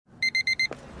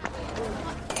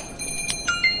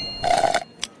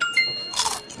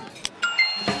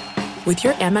With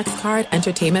your Amex card,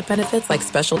 entertainment benefits like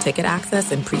special ticket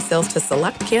access and pre-sales to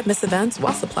select can't-miss events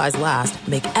while supplies last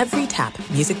make every tap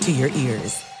music to your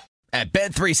ears. At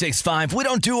Bet365, we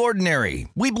don't do ordinary.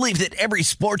 We believe that every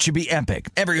sport should be epic.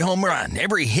 Every home run,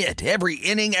 every hit, every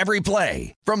inning, every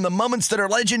play. From the moments that are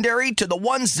legendary to the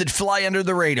ones that fly under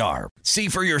the radar. See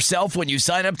for yourself when you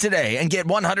sign up today and get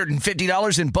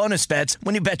 $150 in bonus bets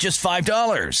when you bet just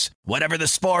 $5. Whatever the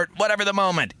sport, whatever the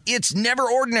moment, it's never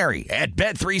ordinary at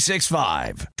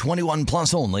Bet365. 21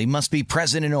 plus only. Must be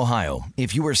present in Ohio.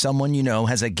 If you or someone you know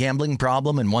has a gambling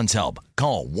problem and wants help,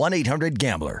 call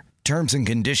 1-800-GAMBLER. Terms and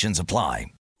conditions apply.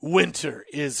 Winter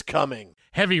is coming.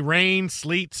 Heavy rain,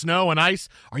 sleet, snow, and ice.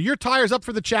 Are your tires up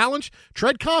for the challenge?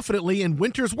 Tread confidently in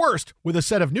winter's worst with a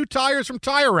set of new tires from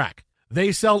Tire Rack.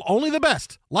 They sell only the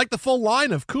best, like the full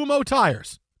line of Kumho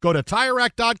tires. Go to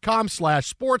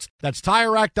TireRack.com/sports. That's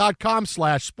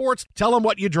TireRack.com/sports. Tell them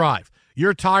what you drive.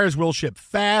 Your tires will ship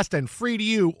fast and free to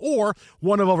you or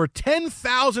one of over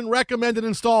 10,000 recommended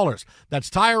installers. That's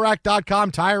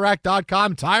TireRack.com,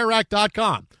 TireRack.com,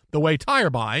 TireRack.com. The way tire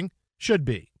buying should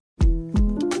be.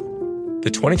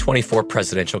 The 2024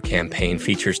 presidential campaign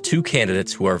features two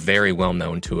candidates who are very well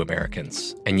known to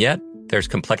Americans. And yet, there's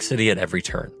complexity at every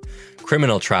turn.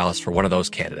 Criminal trials for one of those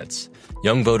candidates.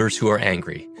 Young voters who are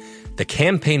angry. The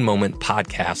Campaign Moment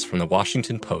podcast from the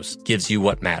Washington Post gives you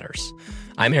what matters.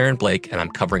 I'm Aaron Blake, and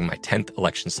I'm covering my 10th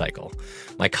election cycle.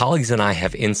 My colleagues and I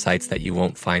have insights that you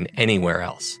won't find anywhere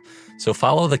else. So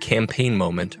follow the Campaign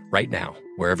Moment right now,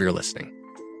 wherever you're listening.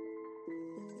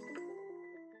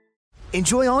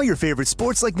 Enjoy all your favorite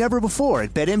sports like never before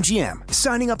at BetMGM.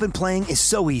 Signing up and playing is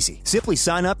so easy. Simply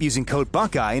sign up using code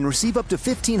Buckeye and receive up to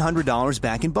 $1,500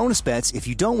 back in bonus bets if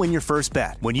you don't win your first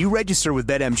bet. When you register with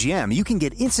BetMGM, you can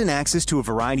get instant access to a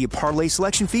variety of parlay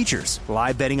selection features,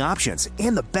 live betting options,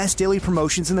 and the best daily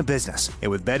promotions in the business.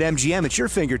 And with BetMGM at your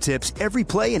fingertips, every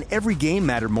play and every game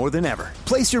matter more than ever.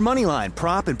 Place your moneyline,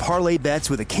 prop, and parlay bets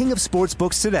with the king of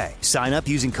sportsbooks today. Sign up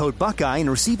using code Buckeye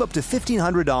and receive up to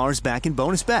 $1,500 back in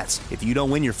bonus bets if you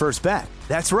don't win your first bet.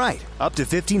 That's right, up to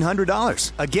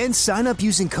 $1,500. Again, sign up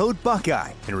using code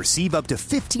Buckeye and receive up to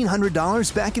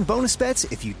 $1,500 back in bonus bets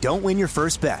if you don't win your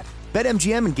first bet.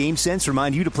 BetMGM and GameSense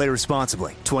remind you to play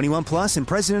responsibly. 21 plus and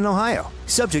present in Ohio.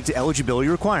 Subject to eligibility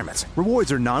requirements.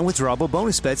 Rewards are non-withdrawable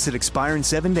bonus bets that expire in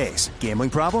 7 days. Gambling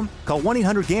problem? Call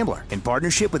 1-800-GAMBLER in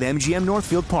partnership with MGM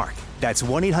Northfield Park. That's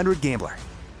 1-800-GAMBLER.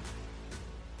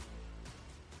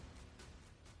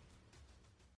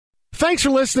 Thanks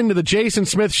for listening to the Jason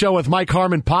Smith Show with Mike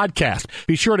Harmon podcast.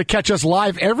 Be sure to catch us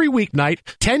live every weeknight,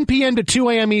 10 p.m. to 2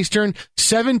 a.m. Eastern,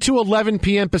 7 to 11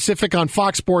 p.m. Pacific on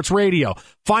Fox Sports Radio.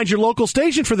 Find your local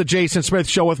station for the Jason Smith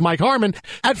Show with Mike Harmon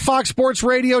at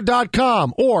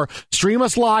foxsportsradio.com or stream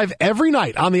us live every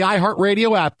night on the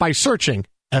iHeartRadio app by searching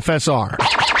FSR. Now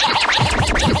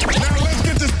let's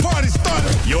get this party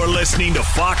started. You're listening to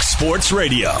Fox Sports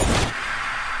Radio.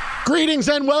 Greetings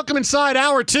and welcome inside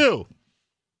Hour 2.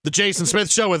 The Jason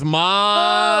Smith Show with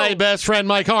my best friend,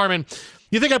 Mike Harmon.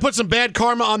 You think I put some bad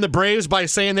karma on the Braves by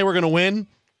saying they were going to win?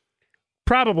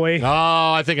 Probably.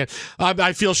 Oh, I think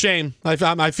I feel shame.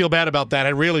 I feel bad about that. I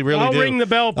really, really do. I'll ring the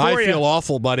bell for you. I feel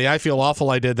awful, buddy. I feel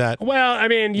awful I did that. Well, I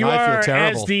mean, you are,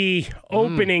 as the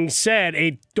opening said,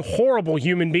 a horrible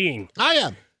human being. I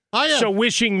am. So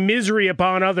wishing misery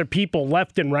upon other people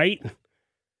left and right.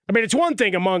 I mean, it's one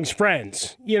thing amongst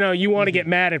friends. You know, you want to get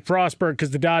mad at Frostburg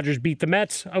because the Dodgers beat the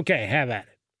Mets. Okay, have at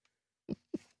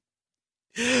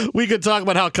it. We could talk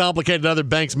about how complicated other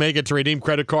banks make it to redeem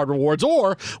credit card rewards,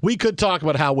 or we could talk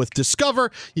about how with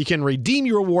Discover, you can redeem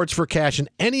your rewards for cash in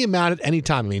any amount at any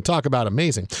time. I mean, talk about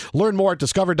amazing. Learn more at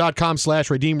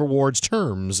discover.com/redeem rewards.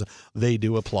 Terms, they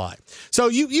do apply. So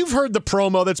you've heard the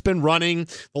promo that's been running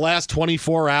the last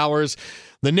 24 hours.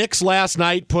 The Knicks last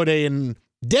night put in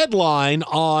deadline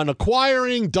on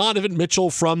acquiring Donovan Mitchell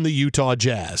from the Utah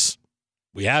Jazz.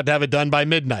 We had to have it done by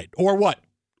midnight. Or what?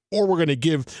 Or we're going to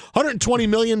give $120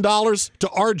 million to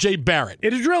R.J. Barrett.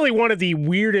 It is really one of the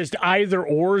weirdest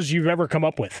either-ors you've ever come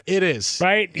up with. It is.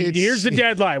 Right? Here's the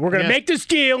deadline. We're going to make this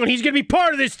deal, and he's going to be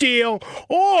part of this deal.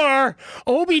 Or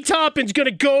Obi Toppin's going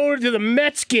to go to the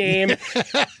Mets game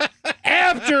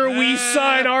after we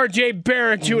sign R.J.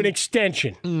 Barrett to an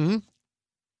extension. Mm-hmm.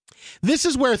 This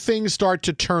is where things start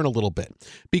to turn a little bit,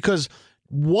 because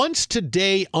once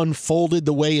today unfolded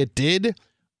the way it did,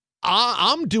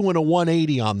 I'm doing a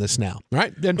 180 on this now,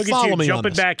 right? Then Look follow at you, me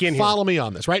jumping on this. Back in follow here. me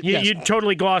on this, right? You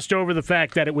totally glossed over the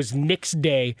fact that it was Knicks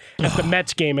Day at the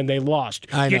Mets game and they lost.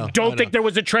 I know, you don't think there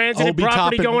was a transitive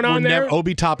property going on there?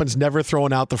 Obi Toppin's never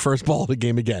throwing out the first ball of the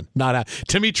game again. Not out.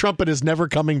 Timmy Trumpet is never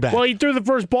coming back. Well, he threw the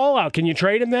first ball out. Can you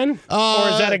trade him then? Or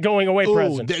is that a going away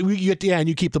present? Yeah, and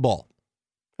you keep the ball.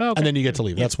 Okay. And then you get to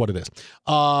leave. That's what it is.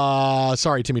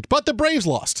 Sorry, Timmy. But the Braves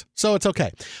lost, so it's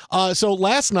okay. So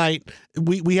last night,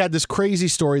 we had this crazy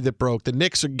story that broke. The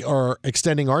Knicks are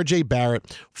extending R.J.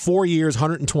 Barrett 4 years,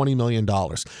 $120 million,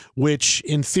 which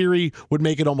in theory would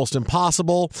make it almost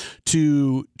impossible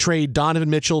to trade Donovan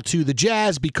Mitchell to the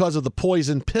Jazz because of the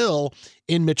poison pill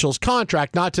in Mitchell's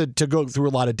contract. Not to go through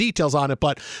a lot of details on it,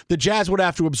 but the Jazz would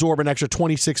have to absorb an extra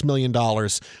 $26 million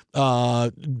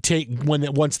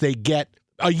once they get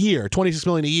a year, $26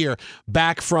 million a year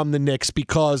back from the Knicks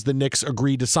because the Knicks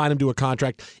agreed to sign him to a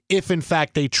contract if, in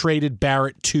fact, they traded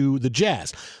Barrett to the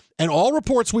Jazz. And all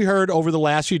reports we heard over the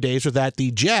last few days were that the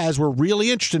Jazz were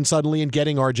really interested suddenly in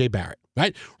getting R.J. Barrett,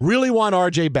 right? Really want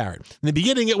R.J. Barrett. In the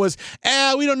beginning, it was,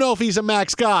 we don't know if he's a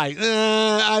max guy.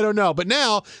 I don't know. But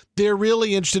now they're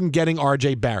really interested in getting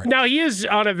R.J. Barrett. Now, he is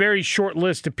on a very short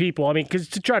list of people. I mean, because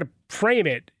to try to frame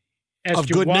it as of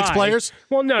to good why, Knicks players?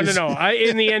 Well, no. In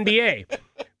the NBA.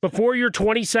 Before your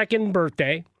 22nd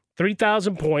birthday,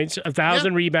 3,000 points,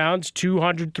 1,000 rebounds,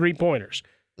 200 three-pointers.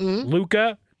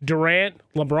 Luka, Durant,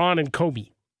 LeBron, and Kobe.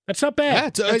 That's not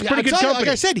bad. Yeah, That's pretty good company. Like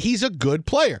I said, he's a good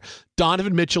player.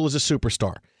 Donovan Mitchell is a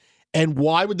superstar. And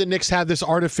why would the Knicks have this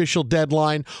artificial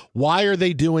deadline? Why are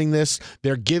they doing this?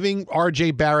 They're giving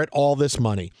R.J. Barrett all this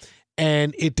money.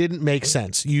 And it didn't make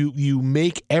sense. You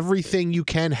make everything you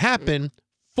can happen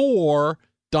for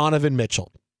Donovan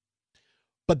Mitchell.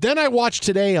 But then I watched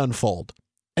today unfold,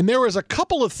 and there was a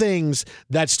couple of things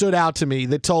that stood out to me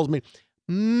that told me,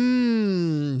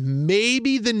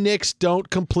 maybe the Knicks don't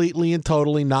completely and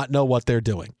totally not know what they're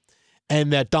doing,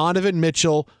 and that Donovan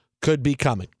Mitchell could be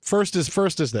coming. First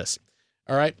is this,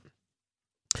 all right?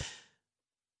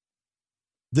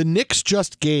 The Knicks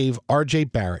just gave R.J.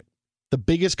 Barrett the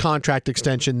biggest contract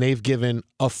extension they've given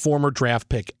a former draft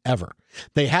pick ever.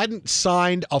 They hadn't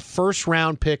signed a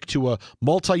first-round pick to a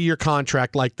multi-year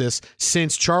contract like this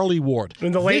since Charlie Ward.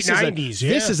 In the late 90s,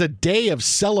 This is a day of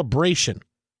celebration.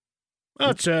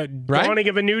 Well, it's a dawning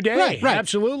of a new day. Right.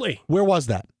 Absolutely. Where was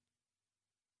that?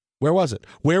 Where was it?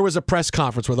 Where was a press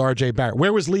conference with R.J. Barrett?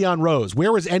 Where was Leon Rose?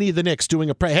 Where was any of the Knicks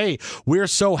doing hey, we're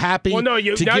so happy to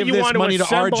give this money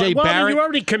to R.J. Barrett. You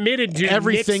already committed to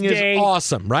everything Knicks is Day.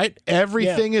 Awesome, right?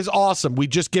 Everything is awesome. We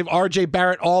just give R.J.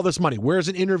 Barrett all this money. Where's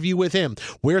an interview with him?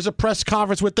 Where's a press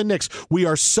conference with the Knicks? We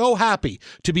are so happy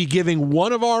to be giving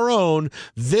one of our own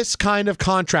this kind of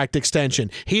contract extension.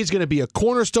 He's going to be a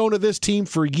cornerstone of this team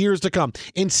for years to come.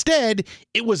 Instead,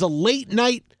 it was a late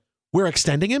night. We're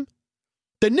extending him.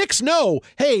 The Knicks know,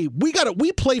 hey, we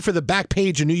play for the back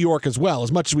page in New York as well,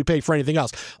 as much as we pay for anything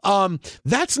else.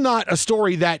 That's not a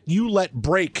story that you let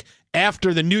break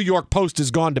after the New York Post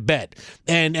has gone to bed,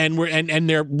 and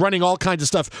they're running all kinds of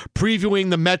stuff,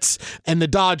 previewing the Mets and the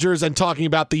Dodgers and talking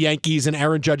about the Yankees and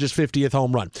Aaron Judge's 50th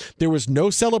home run. There was no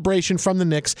celebration from the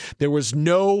Knicks. There was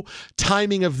no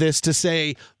timing of this to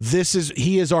say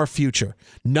he is our future.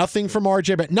 Nothing from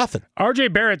R.J. Barrett. Nothing. R.J.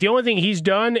 Barrett. The only thing he's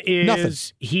done is nothing.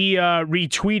 He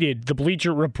retweeted the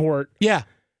Bleacher Report. Yeah.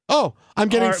 Oh, I'm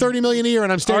getting $30 million a year,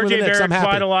 and I'm staying with the Knicks. I'm happy.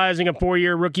 R.J. Barrett finalizing a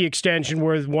 4-year rookie extension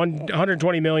worth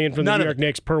 $120 million from the New York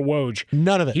Knicks per Woj.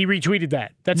 None of it. He retweeted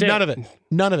that. That's it. None of it.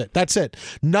 None of it. That's it.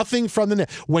 Nothing from the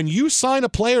Knicks. When you sign a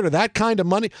player to that kind of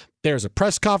money, there's a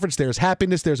press conference, there's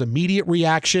happiness, there's immediate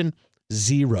reaction.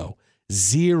 Zero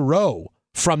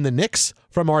from the Knicks,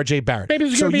 from R.J. Barrett. Maybe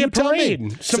there's going to be a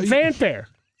parade, some fanfare.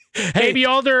 Maybe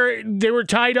they were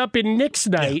tied up in Knicks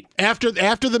night. After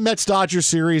the Mets-Dodgers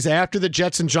series, after the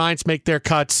Jets and Giants make their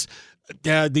cuts,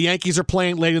 the Yankees are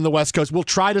playing late in the West Coast. We'll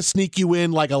try to sneak you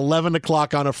in like 11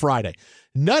 o'clock on a Friday.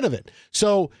 None of it.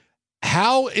 So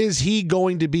how is he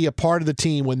going to be a part of the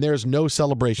team when there's no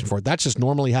celebration for it? That's just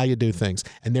normally how you do things.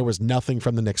 And there was nothing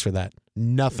from the Knicks for that.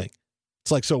 Nothing.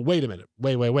 It's like, so wait a minute.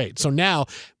 Wait. So now,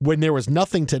 when there was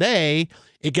nothing today,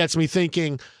 it gets me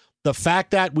thinking, the fact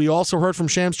that we also heard from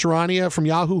Shams Charania from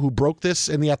Yahoo, who broke this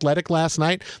in The Athletic last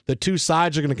night, the two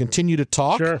sides are going to continue to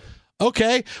talk. Sure.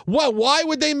 Okay. Well, why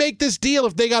would they make this deal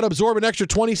if they got to absorb an extra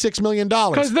 $26 million?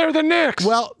 Because they're the Knicks.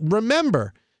 Well,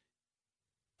 remember,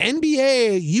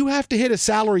 NBA, you have to hit a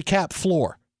salary cap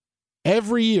floor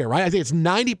every year, right? I think it's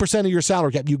 90% of your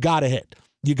salary cap you got to hit.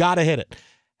 You got to hit it.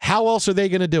 How else are they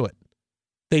going to do it?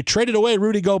 They traded away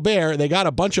Rudy Gobert. They got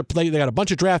a bunch of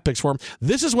draft picks for him.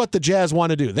 This is what the Jazz want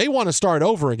to do. They want to start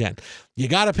over again. You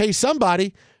got to pay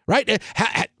somebody, right?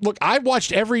 Look, I've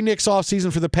watched every Knicks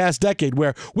offseason for the past decade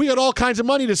where we got all kinds of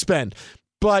money to spend,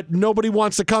 but nobody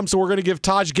wants to come, so we're going to give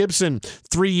Taj Gibson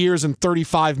 3 years and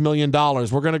 $35 million.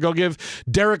 We're going to go give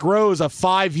Derrick Rose a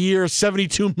 5-year,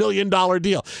 $72 million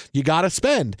deal. You got to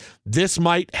spend. This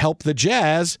might help the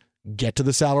Jazz get to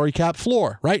the salary cap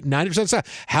floor, right? 90% salary.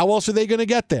 How else are they going to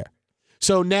get there?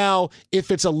 So now,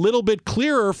 if it's a little bit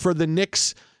clearer for the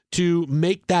Knicks to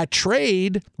make that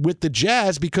trade with the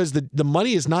Jazz because the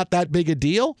money is not that big a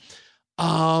deal,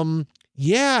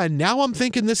 yeah, now I'm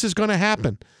thinking this is going to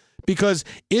happen. Because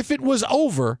if it was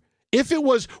over, if it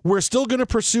was we're still going to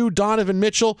pursue Donovan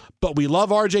Mitchell, but we love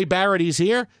RJ Barrett, he's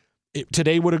here,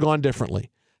 today would have gone differently.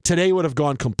 Today would have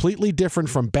gone completely different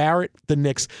from Barrett, the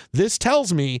Knicks. This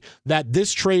tells me that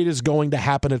this trade is going to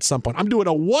happen at some point. I'm doing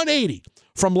a 180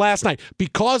 from last night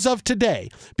because of today,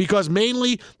 because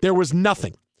mainly there was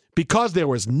nothing. Because there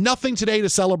was nothing today to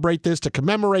celebrate this, to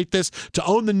commemorate this, to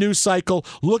own the news cycle,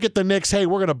 look at the Knicks, hey,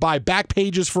 we're going to buy back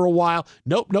pages for a while.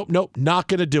 Nope, not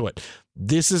going to do it.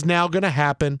 This is now going to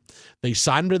happen. They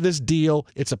signed to this deal.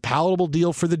 It's a palatable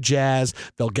deal for the Jazz.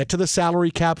 They'll get to the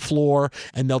salary cap floor,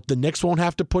 and the Knicks won't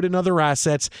have to put in other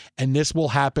assets, and this will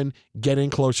happen getting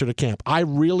closer to camp. I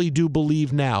really do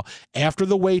believe now, after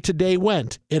the way today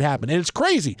went, it happened. And it's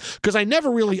crazy, because I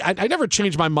never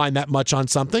changed my mind that much on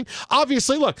something.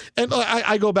 Obviously, look, and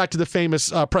I go back to the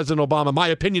famous President Obama, my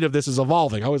opinion of this is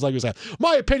evolving. I always like to say,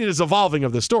 my opinion is evolving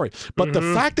of this story. But the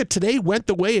fact that today went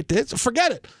the way it did,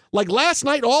 forget it. Like last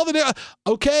night,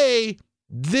 okay,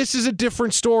 this is a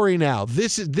different story now.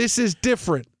 This is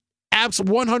different.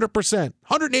 Absolutely, 100%.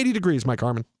 180 degrees, Mike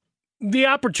Harmon. The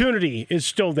opportunity is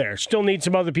still there. Still need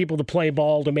some other people to play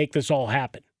ball to make this all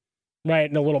happen, right?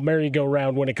 In a little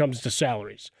merry-go-round when it comes to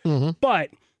salaries. Mm-hmm. But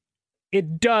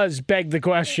it does beg the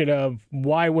question of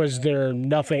why was there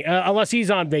nothing, unless he's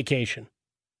on vacation.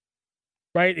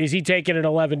 Right? Is he taking an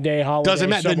 11-day holiday? Doesn't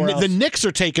matter. The Knicks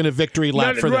are taking a victory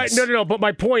lap for this. No. But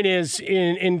my point is,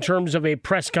 in terms of a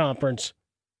press conference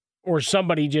or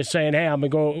somebody just saying, hey, I'm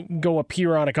going to go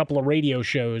appear on a couple of radio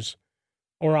shows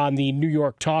or on the New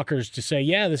York Talkers to say,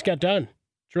 yeah, this got done.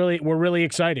 We're really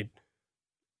excited.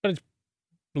 But it's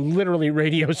literally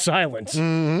radio silence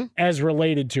as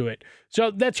related to it.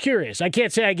 So that's curious. I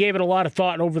can't say I gave it a lot of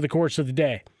thought over the course of the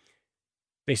day.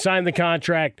 They signed the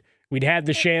contract. We'd had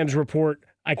the Shams report.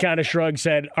 I kind of shrugged,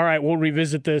 said, all right, we'll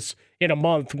revisit this in a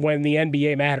month when the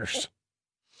NBA matters.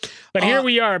 But here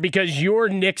we are, because you're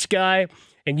Knicks guy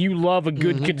and you love a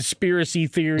good conspiracy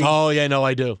theory. Oh, yeah, no,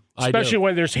 I do. Especially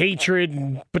when there's hatred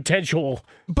and potential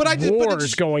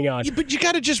wars going on. But you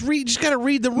got to just read. Just got to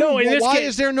read the room. Why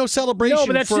is there no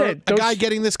celebration for a guy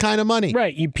getting this kind of money?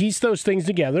 Right. You piece those things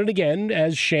together, and again,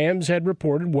 as Shams had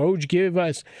reported,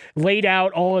 Woj laid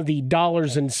out all of the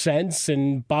dollars and cents,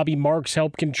 and Bobby Marks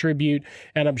helped contribute,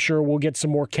 and I'm sure we'll get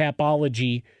some more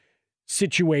capology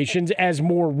situations as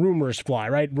more rumors fly.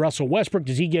 Right. Russell Westbrook,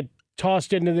 does he get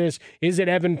tossed into this? Is it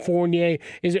Evan Fournier?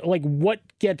 Is it like what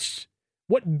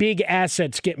big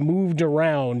assets get moved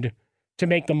around to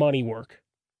make the money work?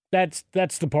 That's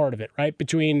the part of it, right?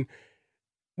 Between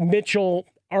Mitchell,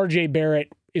 RJ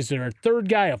Barrett, is there a third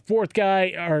guy, a fourth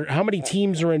guy, or how many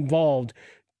teams are involved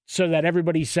so that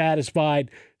everybody's satisfies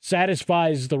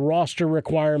the roster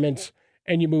requirements,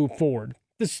 and you move forward?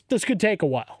 This could take a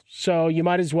while. So you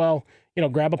might as well,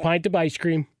 grab a pint of ice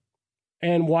cream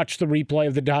and watch the replay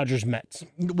of the Dodgers-Mets.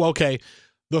 Okay.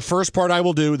 The first part I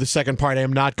will do. The second part I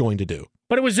am not going to do.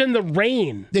 But it was in the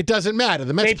rain. It doesn't matter.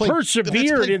 They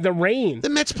persevered in the rain. The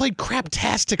Mets played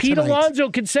craptastic Pete tonight. Alonso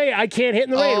could say, I can't hit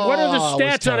in the rain. What are the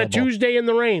stats on a Tuesday in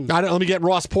the rain? Let me get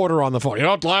Ross Porter on the phone.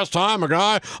 Last time a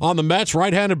guy on the Mets,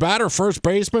 right-handed batter, first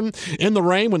baseman, in the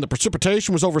rain when the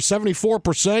precipitation was over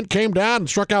 74%, came down and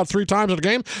struck out 3 times in the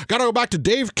game. Got to go back to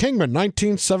Dave Kingman,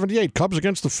 1978, Cubs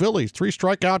against the Phillies. 3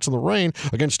 strikeouts in the rain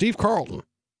against Steve Carlton.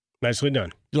 Nicely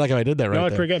done. You like how I did that right there? No,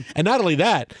 it's pretty good. And not only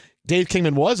that, Dave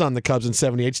Kingman was on the Cubs in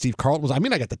 78. Steve Carlton was. I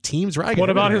got the teams right.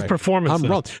 What about his performance? I'm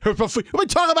wrong. Are we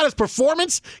talking about his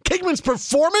performance? Kingman's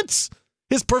performance?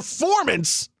 His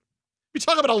performance? We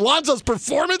talking about Alonso's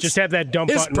performance? Just have that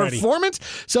dump button ready. His performance?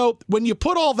 So when you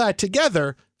put all that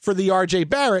together for the RJ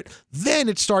Barrett, then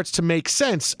it starts to make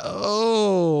sense.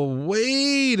 Oh,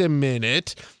 wait a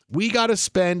minute. We got to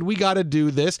spend. We got to do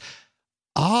this.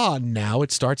 Now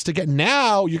it starts to get.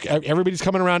 Now everybody's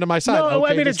coming around to my side. No,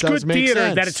 okay, it's good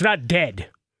theater that it's not dead.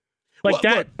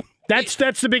 That's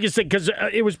the biggest thing, because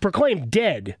it was proclaimed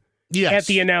dead at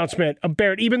the announcement of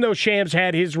Barrett, even though Shams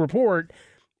had his report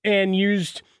and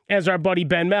used, as our buddy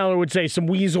Ben Maller would say, some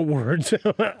weasel words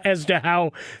as to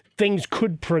how things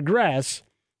could progress.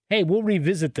 Hey, we'll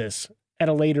revisit this at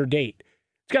a later date.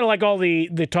 It's kind of like all the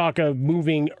talk of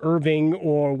moving Irving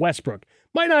or Westbrook.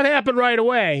 Might not happen right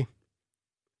away.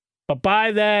 But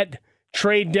by that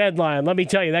trade deadline, let me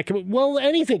tell you,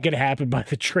 anything could happen by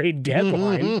the trade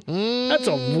deadline. That's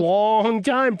a long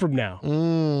time from now.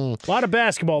 A lot of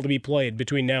basketball to be played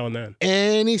between now and then.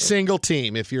 Any single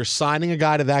team, if you're signing a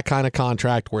guy to that kind of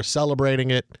contract, we're celebrating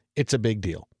it, it's a big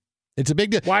deal. It's a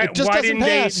big deal. Why it just doesn't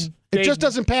pass. It just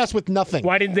doesn't pass with nothing.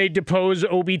 Why didn't they depose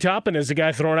Obi Toppin as the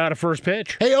guy throwing out a first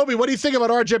pitch? Hey, Obi, what do you think about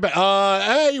RJ?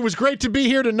 Hey, it was great to be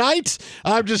here tonight.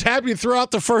 I'm just happy to throw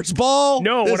out the first ball.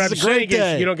 No, this what I'm is a great saying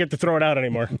day. is you don't get to throw it out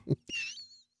anymore.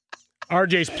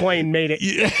 RJ's plane made it.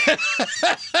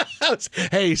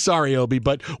 Hey, sorry, Obi,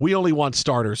 but we only want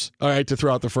starters, all right, to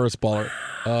throw out the first ball.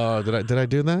 Did I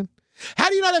do that? How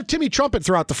do you not have Timmy Trumpet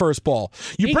throw out the first ball?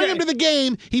 You bring him to the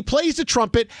game. He plays the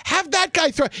trumpet. Have that guy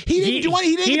throw. He didn't do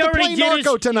anything. He didn't get to play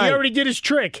Narco tonight. He already did his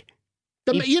trick.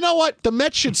 You know what? The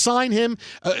Mets should sign him.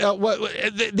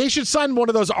 They should sign one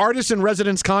of those artist in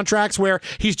residence contracts where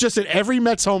he's just at every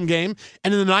Mets home game,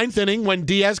 and in the ninth inning, when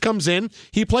Diaz comes in,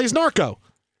 he plays Narco.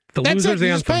 That's it. You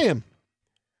just pay him.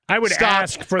 I would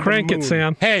ask for Crank the moon. it,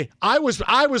 Sam. Hey, I was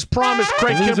promised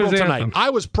Craig Kimbrell tonight. I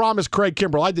was promised Craig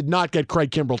Kimbrell. I did not get Craig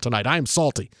Kimbrell tonight. I am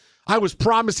salty. I was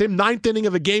promised him. Ninth inning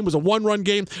of a game was a one-run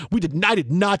game. I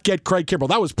did not get Craig Kimbrell.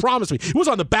 That was promised me. It was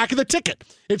on the back of the ticket.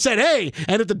 It said, hey,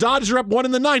 and if the Dodgers are up 1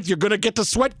 in the ninth, you're going to get to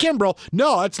sweat Kimbrell.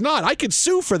 No, it's not. I could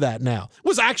sue for that now. It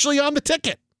was actually on the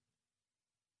ticket.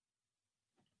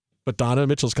 But Donovan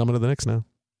Mitchell's coming to the Knicks now.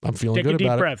 I'm feeling good about it. Take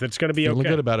a deep breath. It's going to be okay. Feeling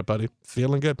good about it, buddy.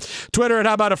 Feeling good. Twitter at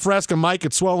How About a Fresca, Mike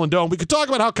at Swollen Dome. We could talk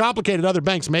about how complicated other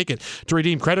banks make it to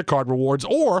redeem credit card rewards,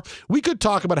 or we could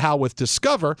talk about how with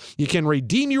Discover, you can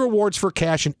redeem your rewards for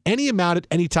cash in any amount at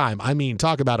any time. I mean,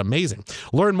 talk about amazing.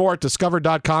 Learn more at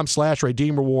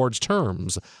discover.com/redeem rewards.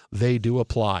 Terms, they do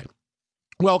apply.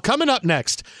 Well, coming up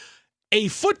next, a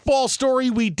football story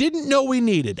we didn't know we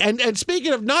needed. And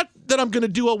speaking of, not that I'm going to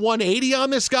do a 180 on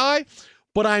this guy,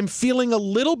 but I'm feeling a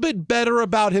little bit better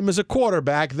about him as a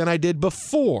quarterback than I did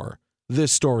before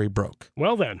this story broke.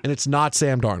 Well, then. And it's not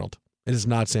Sam Darnold. It is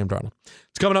not Sam Darnold.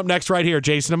 It's coming up next right here.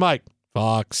 Jason and Mike,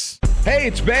 Fox. Hey,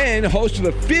 it's Ben, host of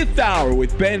the Fifth Hour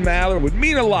with Ben Maller. It would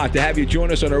mean a lot to have you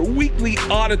join us on our weekly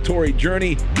auditory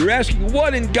journey. You're asking,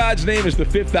 what in God's name is the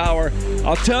Fifth Hour?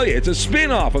 I'll tell you, it's a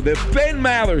spin-off of the Ben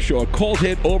Maller Show, a cult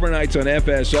hit overnights on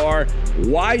FSR.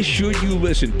 Why should you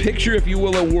listen? Picture, if you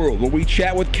will, a world where we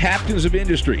chat with captains of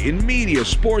industry in media,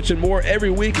 sports, and more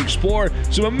every week. Explore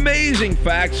some amazing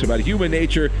facts about human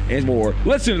nature and more.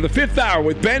 Listen to the Fifth Hour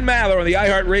with Ben Maller on the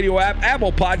iHeartRadio app,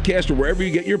 Apple Podcast, or wherever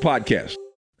you get your podcasts.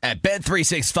 At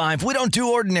Bet365, we don't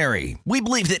do ordinary. We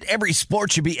believe that every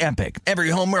sport should be epic.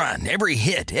 Every home run, every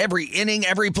hit, every inning,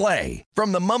 every play.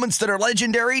 From the moments that are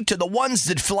legendary to the ones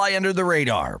that fly under the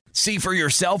radar. See for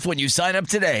yourself when you sign up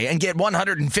today and get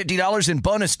 $150 in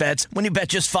bonus bets when you bet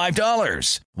just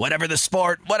 $5. Whatever the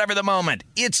sport, whatever the moment,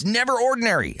 it's never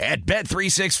ordinary at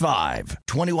Bet365.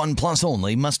 21 plus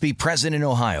only. Must be present in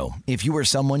Ohio. If you or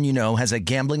someone you know has a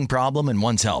gambling problem and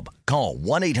wants help, call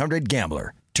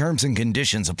 1-800-GAMBLER. Terms and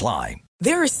conditions apply.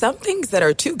 There are some things that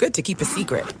are too good to keep a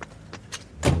secret.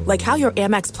 Like how your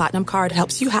Amex Platinum card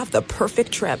helps you have the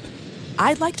perfect trip.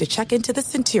 I'd like to check into the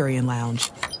Centurion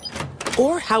Lounge.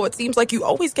 Or how it seems like you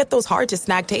always get those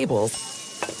hard-to-snag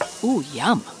tables. Ooh,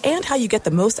 yum. And how you get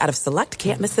the most out of select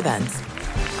can't-miss events.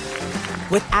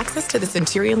 With access to the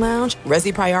Centurion Lounge,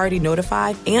 Resi Priority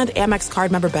Notified, and Amex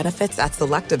card member benefits at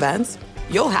select events,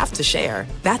 you'll have to share.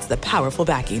 That's the powerful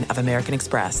backing of American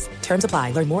Express. Terms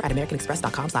apply. Learn more at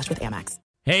americanexpress.com/withAmex.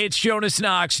 Hey, it's Jonas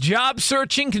Knox. Job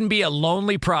searching can be a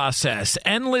lonely process.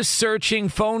 Endless searching,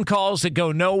 phone calls that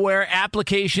go nowhere,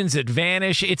 applications that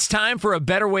vanish. It's time for a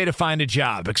better way to find a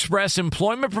job. Express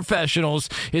Employment Professionals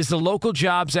is the local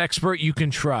jobs expert you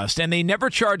can trust, and they never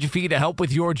charge a fee to help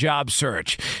with your job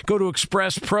search. Go to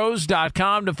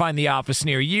expresspros.com to find the office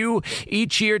near you.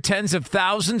 Each year, tens of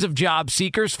thousands of job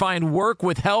seekers find work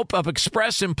with help of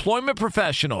Express Employment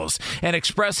Professionals, and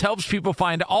Express helps people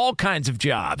find all kinds of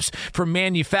jobs, from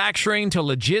manufacturing to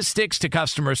logistics to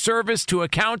customer service to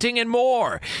accounting and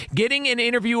more. Getting an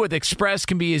interview with Express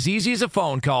can be as easy as a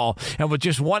phone call, and with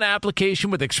just one application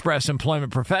with Express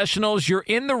Employment Professionals, you're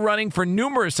in the running for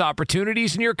numerous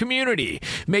opportunities in your community.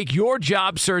 Make your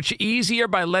job search easier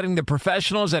by letting the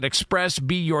professionals at Express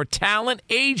be your talent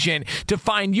agent to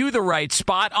find you the right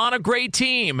spot on a great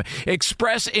team.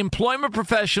 Express Employment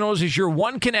Professionals is your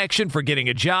one connection for getting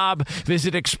a job.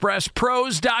 Visit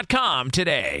expresspros.com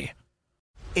today.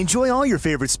 Enjoy all your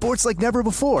favorite sports like never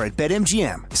before at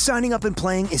BetMGM. Signing up and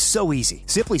playing is so easy.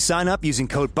 Simply sign up using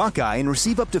code Buckeye and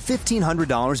receive up to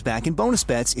 $1,500 back in bonus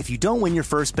bets if you don't win your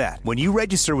first bet. When you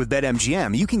register with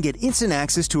BetMGM, you can get instant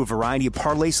access to a variety of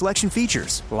parlay selection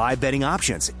features, live betting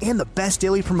options, and the best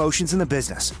daily promotions in the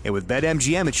business. And with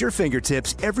BetMGM at your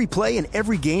fingertips, every play and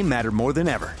every game matter more than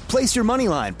ever. Place your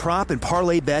moneyline, prop, and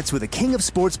parlay bets with the king of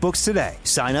sportsbooks today.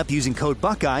 Sign up using code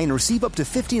Buckeye and receive up to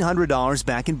 $1,500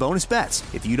 back in bonus bets.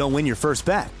 if you don't win your first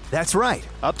bet. That's right,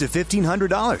 up to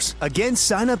 $1,500. Again,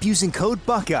 sign up using code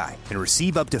Buckeye and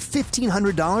receive up to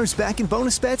 $1,500 back in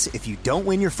bonus bets if you don't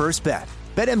win your first bet.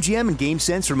 BetMGM and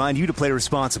GameSense remind you to play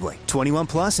responsibly. 21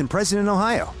 plus and present in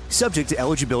Ohio. Subject to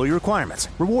eligibility requirements.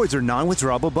 Rewards are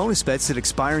non-withdrawable bonus bets that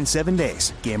expire in 7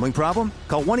 days. Gambling problem?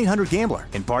 Call 1-800-GAMBLER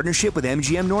in partnership with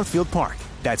MGM Northfield Park.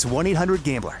 That's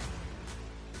 1-800-GAMBLER.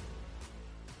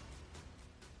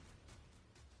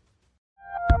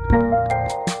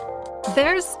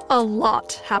 There's a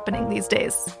lot happening these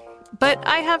days. But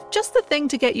I have just the thing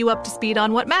to get you up to speed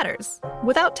on what matters,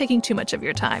 without taking too much of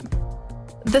your time.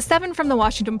 The 7 from the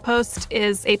Washington Post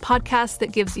is a podcast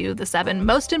that gives you the 7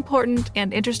 most important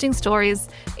and interesting stories,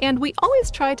 and we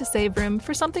always try to save room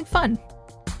for something fun.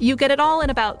 You get it all in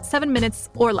about 7 minutes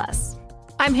or less.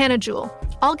 I'm Hannah Jewell.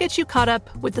 I'll get you caught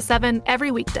up with the 7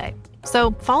 every weekday.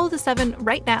 So follow the 7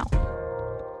 right now.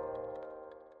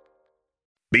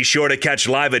 Be sure to catch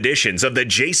live editions of The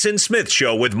Jason Smith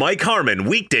Show with Mike Harmon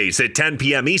weekdays at 10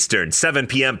 p.m. Eastern, 7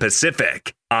 p.m.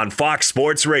 Pacific on Fox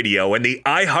Sports Radio and the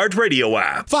iHeartRadio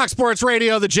app. Fox Sports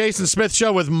Radio, The Jason Smith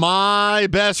Show with my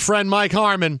best friend Mike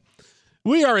Harmon.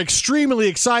 We are extremely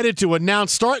excited to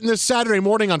announce, starting this Saturday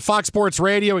morning on Fox Sports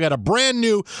Radio, we got a brand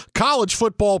new college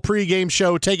football pregame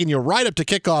show taking you right up to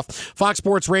kickoff. Fox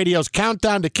Sports Radio's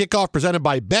Countdown to Kickoff, presented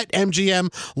by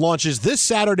BetMGM, launches this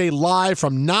Saturday live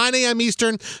from 9 a.m.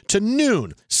 Eastern to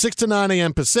noon, 6 to 9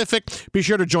 a.m. Pacific. Be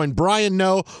sure to join Brian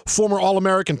Noe, former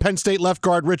All-American Penn State left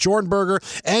guard Rich Ornberger,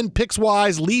 and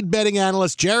PicksWise lead betting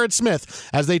analyst Jared Smith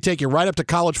as they take you right up to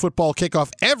college football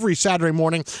kickoff every Saturday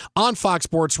morning on Fox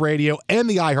Sports Radio and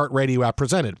the iHeartRadio app,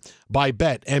 presented by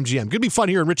BetMGM. Going to be fun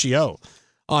hearing Rich YO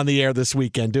on the air this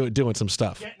weekend doing some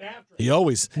stuff. He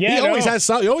always has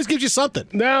something. He always gives you something.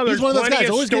 No, there's He's one of those plenty guys.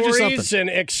 of Always gives you stories something. and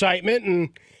excitement, and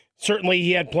certainly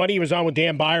he had plenty. He was on with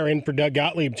Dan Byron for Doug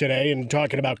Gottlieb today and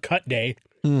talking about cut day,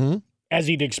 as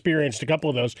he'd experienced a couple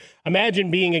of those. Imagine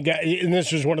being a guy, and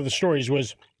this was one of the stories,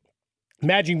 was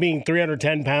imagine being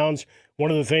 310 pounds.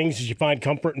 One of the things is you find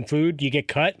comfort in food. You get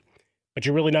cut, but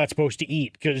you're really not supposed to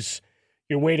eat because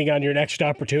you're waiting on your next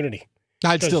opportunity.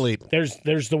 I'd still eat.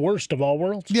 There's the worst of all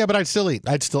worlds. Yeah, but I'd still eat.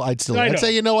 I'd still eat. I know. I'd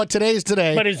say, you know what? Today's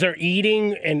today. But is there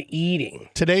eating and eating?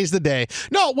 Today's the day.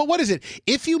 No, well, what is it?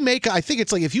 If you make, I think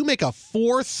it's like if you make a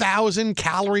 4,000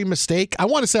 calorie mistake, I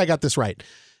want to say I got this right.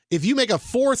 If you make a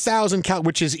 4,000 calorie,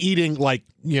 which is eating like,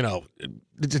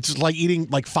 it's like eating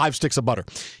like 5 sticks of butter.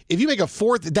 If you make a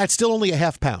that's still only a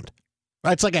half pound.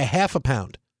 Right? It's like a half a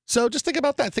pound. So just think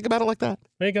about that. Think about it like that.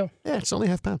 There you go. Yeah, it's only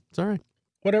a half pound. It's all right.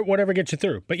 Whatever gets you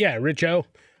through. But yeah, Rich O,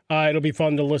 it'll be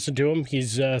fun to listen to him.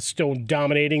 He's still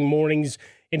dominating mornings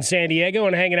in San Diego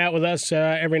and hanging out with us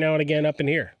every now and again up in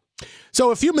here.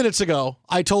 So a few minutes ago,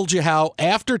 I told you how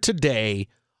after today,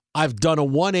 I've done a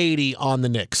 180 on the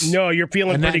Knicks. No, you're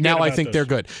feeling pretty good now about I think this. they're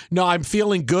good. No, I'm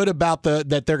feeling good about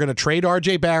that they're going to trade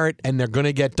R.J. Barrett and they're going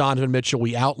to get Donovan Mitchell.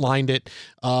 We outlined it.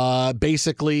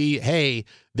 Basically, hey,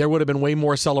 there would have been way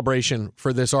more celebration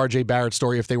for this R.J. Barrett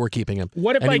story if they were keeping him.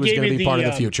 What if and I he was gave going to you be part of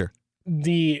the future?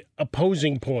 The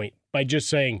opposing point by just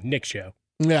saying Knicks YO?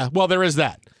 Yeah, well, there is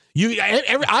that.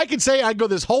 I could say I'd go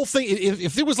this whole thing.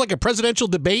 If it was like a presidential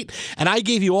debate and I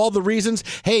gave you all the reasons,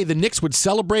 hey, the Knicks would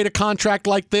celebrate a contract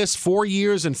like this, 4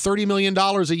 years and $30 million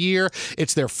a year.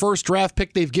 It's their first draft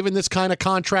pick they've given this kind of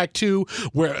contract to,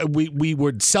 where we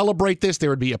would celebrate this. There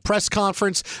would be a press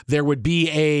conference. There would be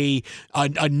a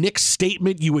Knicks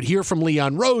statement. You would hear from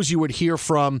Leon Rose. You would hear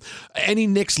from any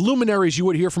Knicks luminaries. You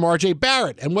would hear from R.J.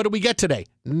 Barrett. And what did we get today?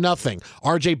 Nothing.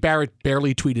 R.J. Barrett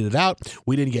barely tweeted it out.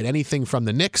 We didn't get anything from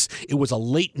the Knicks. It was a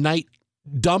late night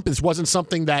dump. This wasn't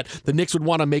something that the Knicks would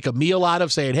want to make a meal out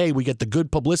of, saying, hey, we get the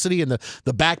good publicity and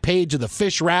the back page of the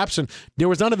fish wraps, and there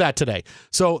was none of that today.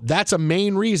 So that's a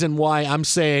main reason why I'm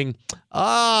saying,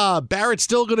 Barrett's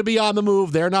still going to be on the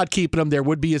move. They're not keeping him. There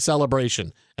would be a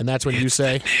celebration. And that's when you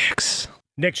say,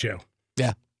 Knicks YO.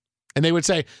 Yeah. And they would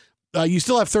say, you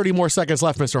still have 30 more seconds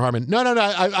left, Mr. Harmon. No,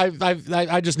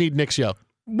 I just need Knicks YO.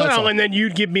 Well, and then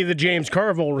you'd give me the James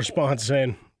Carville response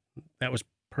saying, that was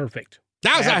perfect.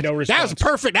 That was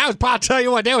perfect. I'll tell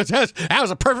you what, that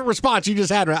was a perfect response you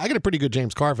just had. Right? I got a pretty good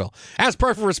James Carville. That's a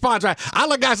perfect response, right? I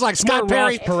look at guys like Scott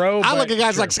Perry. I look at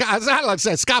guys like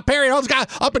Scott Perry, those guys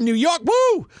up in New York.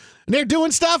 Woo! And they're doing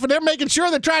stuff, and they're making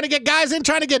sure they're trying to get guys in,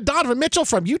 trying to get Donovan Mitchell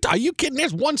from Utah. Are you kidding?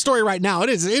 There's one story right now. It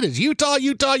is Utah.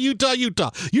 You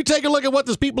take a look at what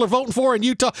those people are voting for in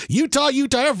Utah.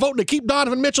 They're voting to keep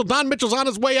Donovan Mitchell. Don Mitchell's on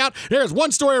his way out. There's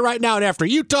one story right now, and after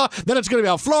Utah, then it's going to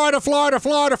be Florida.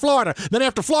 Then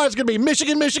after Florida, it's going to be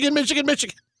Michigan.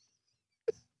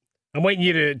 I'm waiting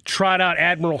you to trot out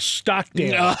Admiral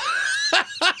Stockdale.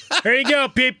 There you go,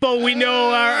 people. We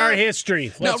know our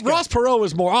history. Let's go. Ross Perot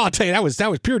was more. I'll tell you, that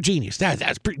was pure genius.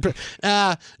 That's pretty.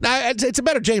 It's a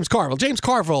better James Carville. James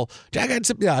Carville.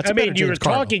 It's I mean, you were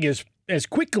Carville. talking as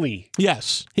quickly.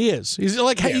 Yes, he is. He's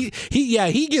like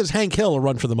he gives Hank Hill a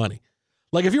run for the money.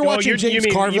 Like if you're watching James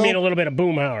Carville, you mean a little bit of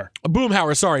Boomhauer.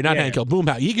 Boomhauer, sorry, not Hank Hill.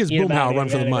 Boomhauer. He gives Boomhauer a run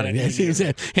for the money.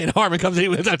 And Harmon comes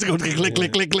in with that to go click, click,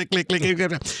 click, click, click,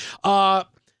 click.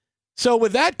 So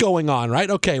with that going on, right?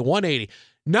 Okay, 180.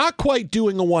 Not quite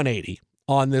doing a 180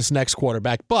 on this next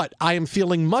quarterback, but I am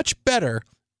feeling much better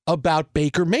about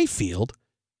Baker Mayfield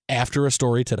after a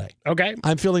story today. Okay.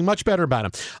 I'm feeling much better about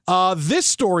him. This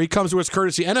story comes to us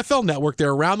courtesy NFL Network,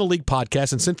 their Around the League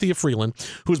podcast, and Cynthia Freeland,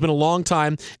 who's been a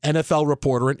longtime NFL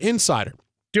reporter and insider.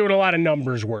 Doing a lot of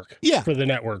numbers work for the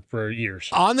network for years.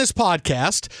 On this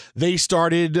podcast, they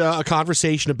started a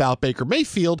conversation about Baker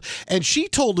Mayfield, and she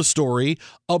told a story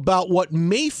about what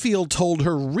Mayfield told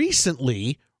her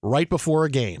recently right before a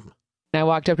game. I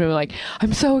walked up to him like,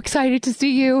 I'm so excited to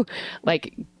see you.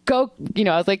 Like, go, I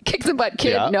was like, kick some butt,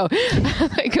 kid. Yeah. No,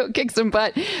 like, go kick some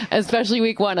butt, especially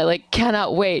week 1. I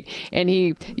cannot wait. And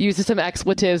he uses some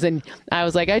expletives, and I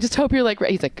was like, I just hope you're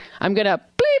he's like, I'm going to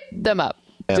bleep them up.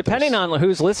 Depending on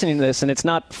who's listening to this, and it's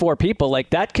not 4 people,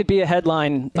 that could be a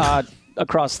headline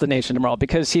across the nation tomorrow,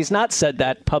 because he's not said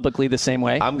that publicly the same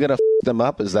way. I'm going to them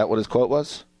up. Is that what his quote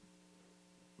was?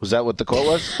 Was that what the quote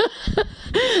was?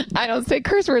 I don't say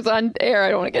curse words on air. I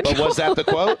don't want to get in trouble. Was that the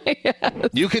quote? Yes.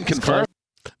 You can confirm.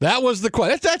 That was the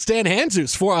quote. That's Dan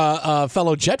Hanzus, for a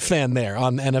fellow Jet fan there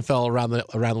on the NFL Around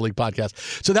the League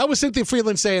podcast. So that was Cynthia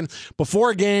Freeland saying,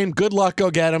 before a game, good luck, go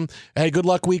get him. Hey, good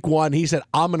luck week 1. He said,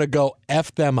 I'm going to go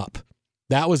F them up.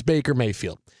 That was Baker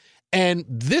Mayfield. And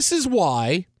this is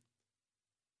why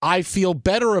I feel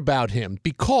better about him,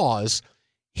 because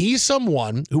he's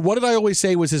someone who, what did I always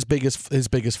say was his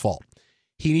biggest fault?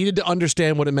 He needed to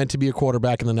understand what it meant to be a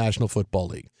quarterback in the National Football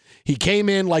League. He came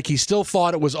in like he still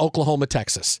thought it was Oklahoma,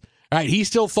 Texas. All right, he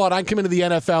still thought, I'd come into the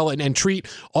NFL and treat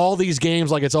all these games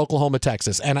like it's Oklahoma,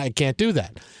 Texas, and I can't do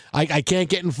that. I can't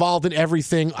get involved in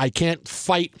everything. I can't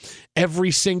fight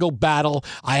every single battle.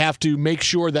 I have to make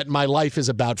sure that my life is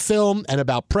about film and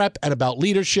about prep and about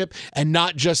leadership, and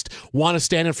not just want to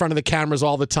stand in front of the cameras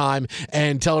all the time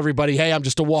and tell everybody, hey, I'm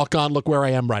just a walk-on, look where I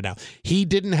am right now. He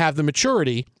didn't have the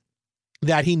maturity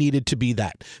that he needed to be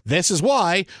that. This is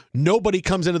why nobody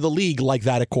comes into the league like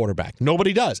that at quarterback.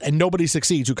 Nobody does, and nobody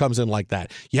succeeds who comes in like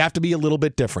that. You have to be a little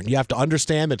bit different. You have to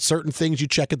understand that certain things you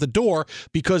check at the door,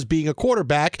 because being a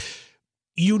quarterback,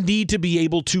 you need to be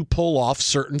able to pull off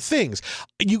certain things.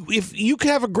 If you could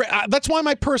have a great, that's why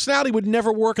my personality would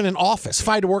never work in an office. If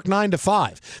I had to work 9 to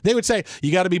 5, they would say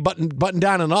you got to be buttoned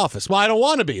down in an office. Well, I don't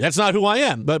want to be. That's not who I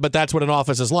am. But that's what an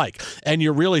office is like. And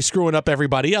you're really screwing up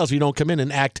everybody else if you don't come in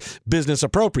and act business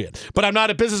appropriate. But I'm not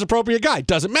a business appropriate guy.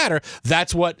 Doesn't matter.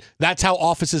 That's how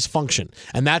offices function,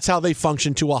 and that's how they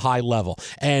function to a high level.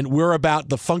 And we're about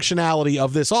the functionality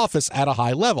of this office at a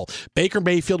high level. Baker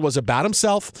Mayfield was about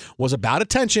himself, was about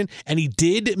attention, and he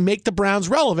did make the Browns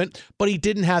relevant, but he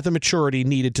didn't have the maturity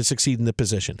needed to succeed in the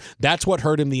position. That's what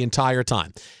hurt him the entire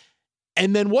time.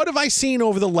 And then what have I seen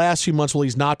over the last few months while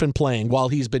he's not been playing, while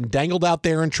he's been dangled out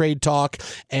there in trade talk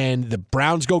and the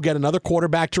Browns go get another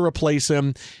quarterback to replace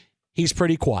him? He's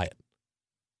pretty quiet.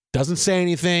 Doesn't say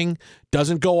anything,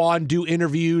 doesn't go on, do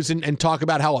interviews and talk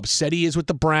about how upset he is with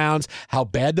the Browns, how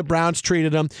bad the Browns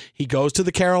treated him. He goes to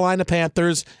the Carolina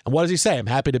Panthers, and what does he say? I'm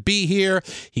happy to be here.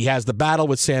 He has the battle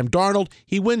with Sam Darnold.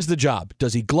 He wins the job.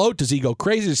 Does he gloat? Does he go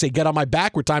crazy? Does he say, get on my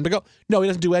back, we're time to go? No, he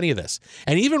doesn't do any of this.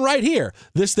 And even right here,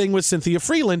 this thing with Cynthia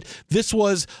Freeland, this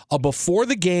was a before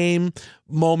the game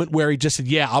moment where he just said,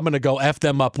 yeah, I'm going to go F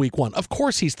them up week 1. Of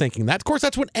course he's thinking that. Of course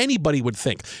that's what anybody would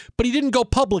think. But he didn't go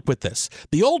public with this.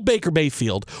 The old Baker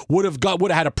Mayfield would have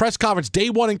had a press conference day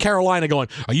 1 in Carolina going,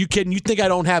 are you kidding? You think I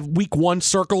don't have week 1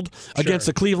 circled against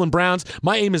the Cleveland Browns?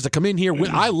 My aim is to come in here.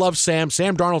 I love Sam.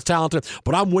 Sam Darnold's talented,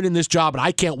 but I'm winning this job, and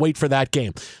I can't wait for that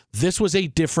game. This was a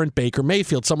different Baker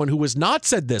Mayfield, someone who has not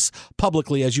said this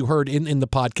publicly, as you heard in the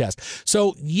podcast.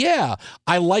 So, yeah,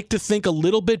 I like to think a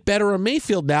little bit better of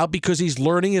Mayfield now, because he's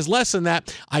learning his lesson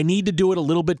that I need to do it a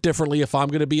little bit differently if I'm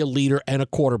going to be a leader and a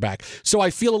quarterback. So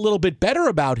I feel a little bit better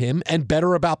about him and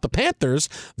better about the Panthers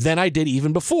than I did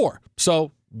even before.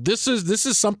 So This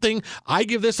is something I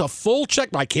give this a full check.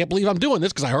 I can't believe I'm doing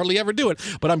this because I hardly ever do it,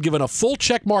 but I'm giving a full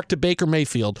check mark to Baker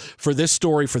Mayfield for this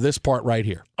story, for this part right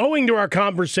here. Owing to our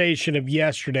conversation of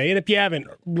yesterday, and if you haven't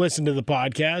listened to the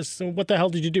podcast, what the hell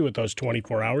did you do with those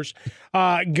 24 hours?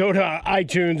 Go to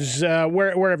iTunes,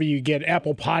 wherever you get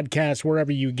Apple Podcasts,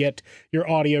 wherever you get your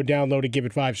audio downloaded, give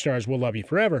it 5 stars. We'll love you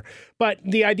forever. But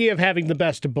the idea of having the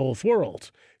best of both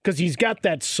worlds, because he's got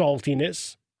that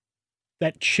saltiness,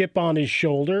 that chip on his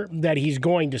shoulder, that he's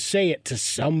going to say it to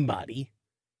somebody.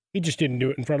 He just didn't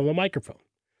do it in front of a microphone.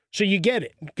 So you get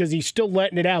it, because he's still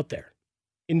letting it out there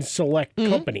in select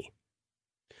company.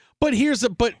 But here's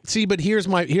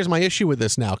my issue with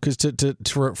this now, because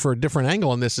for a different angle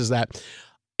on this is that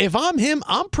if I'm him,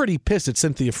 I'm pretty pissed at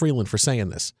Cynthia Freeland for saying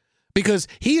this, because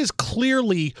he has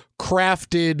clearly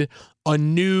crafted a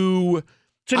new,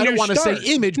 I don't want to say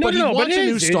image, but he wants a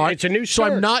new start. It's a new start.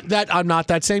 So I'm not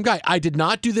that same guy. I did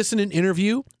not do this in an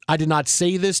interview. I did not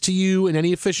say this to you in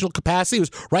any official capacity. It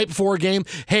was right before a game.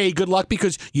 Hey, good luck,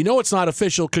 because you know it's not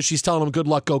official because she's telling him good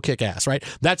luck, go kick ass, right?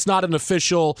 That's not an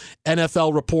official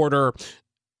NFL reporter,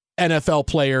 NFL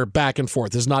player back and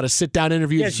forth. This is not a sit-down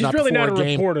interview. Yeah, this she's is not really before not a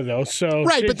game. reporter, though. So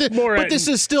right, but this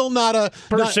is still not a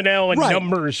personnel and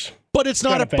numbers. But it's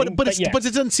not but it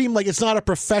doesn't seem like it's not a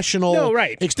professional. No,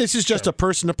 right. This is just a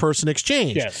person-to-person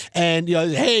exchange. Yes. And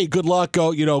hey, good luck.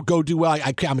 Go do well.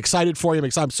 I'm excited for you.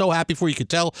 I'm so happy for you. You could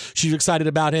tell she's excited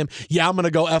about him. Yeah, I'm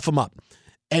gonna go F him up.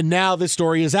 And now this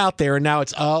story is out there, and now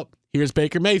it's here's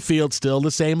Baker Mayfield, still the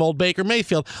same old Baker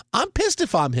Mayfield. I'm pissed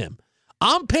if I'm him.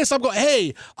 I'm pissed. I'm going,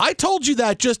 hey, I told you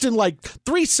that just in like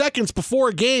 3 seconds before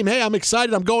a game. Hey, I'm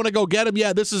excited. I'm going to go get him.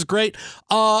 Yeah, this is great.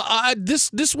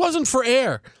 This wasn't for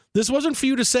air. This wasn't for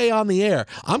you to say on the air.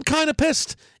 I'm kind of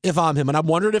pissed if I'm him. And I'm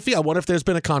wondering I wonder if there's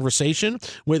been a conversation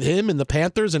with him and the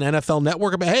Panthers and NFL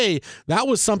Network about, hey, that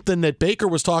was something that Baker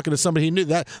was talking to somebody he knew.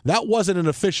 That wasn't an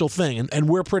official thing. And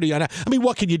we're pretty, I mean,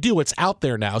 what can you do? It's out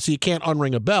there now, so you can't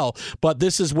unring a bell. But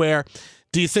this is where,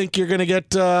 do you think you're going to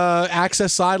get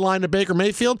access sideline to Baker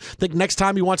Mayfield? Think next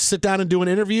time he wants to sit down and do an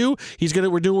interview,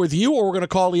 we're doing it with you, or we're going to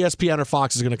call ESPN or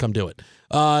Fox is going to come do it?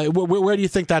 Where do you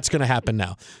think that's going to happen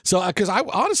now? So, because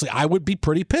I would be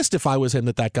pretty pissed if I was him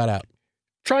that got out.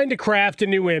 Trying to craft a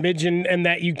new image and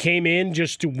that you came in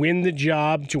just to win the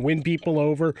job, to win people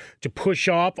over, to push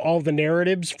off all the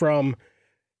narratives from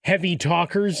heavy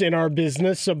talkers in our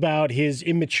business about his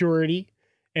immaturity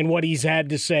and what he's had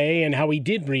to say and how he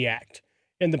did react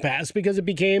in the past, because it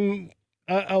became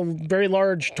a very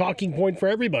large talking point for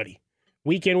everybody,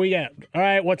 week in, week out. All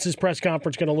right, what's his press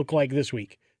conference going to look like this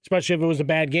week, especially if it was a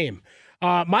bad game?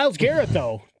 Myles Garrett,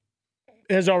 though,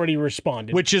 has already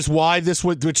responded. Which is why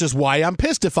I'm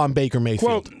pissed if I'm Baker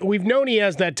Mayfield. Quote, we've known he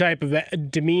has that type of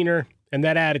demeanor and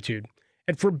that attitude,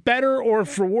 and for better or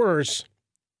for worse,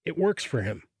 it works for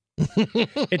him.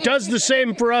 It does the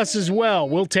same for us as well.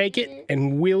 We'll take it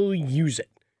and we'll use it.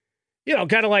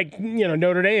 Kind of like,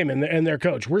 Notre Dame and their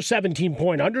coach. We're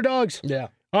 17-point underdogs. Yeah.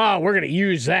 Oh, we're going to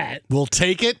use that. We'll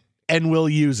take it and we'll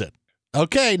use it.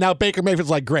 Okay, now Baker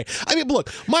Mayfield's like, great. I mean, look,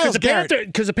 Myles Garrett.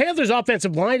 Because the Panthers'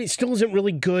 offensive line, it still isn't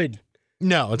really good.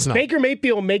 No, it's not. Baker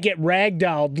Mayfield may get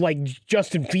ragdolled like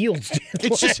Justin Fields did.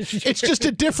 It's just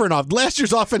a different last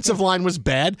year's offensive line was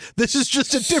bad. This is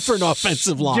just a different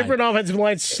offensive line. Different offensive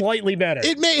line, slightly better.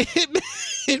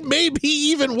 It may be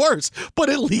even worse, but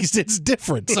at least it's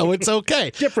different, so it's okay.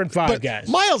 Different guys.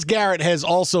 Myles Garrett has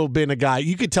also been a guy,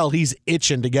 you could tell he's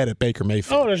itching to get at Baker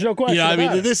Mayfield. Oh, there's no question.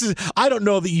 I don't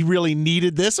know that you really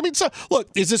needed this. I mean, so look,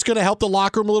 is this going to help the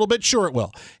locker room a little bit? Sure it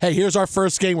will. Hey, here's our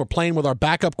first game. We're playing with our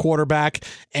backup quarterback,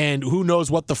 and who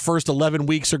knows what the first 11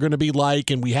 weeks are going to be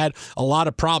like, and we had a lot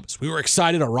of promise. We were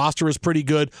excited. Our roster is pretty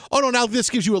good. Oh, no, now this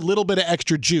gives you a little bit of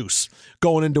extra juice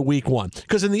going into week one.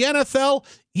 Because in the NFL,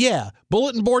 yeah,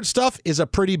 bulletin board stuff is a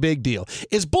pretty big deal.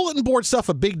 Is bulletin board stuff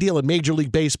a big deal in Major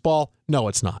League Baseball? No,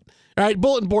 it's not. All right,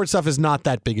 bulletin board stuff is not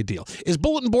that big a deal. Is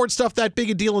bulletin board stuff that big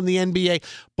a deal in the NBA?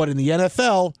 But in the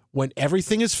NFL, when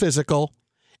everything is physical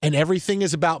and everything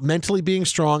is about mentally being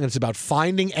strong and it's about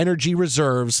finding energy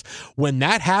reserves, when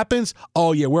that happens,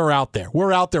 oh yeah, we're out there.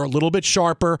 We're out there a little bit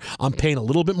sharper. I'm paying a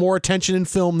little bit more attention in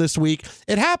film this week.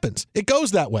 It happens. It goes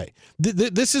that way.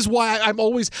 This is why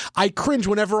I cringe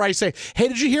whenever I say, hey,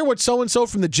 did you hear what so-and-so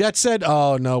from the Jets said?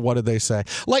 Oh, no, what did they say?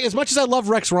 Like, as much as I love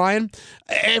Rex Ryan,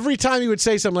 every time he would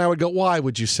say something, I would go, why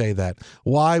would you say that?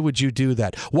 Why would you do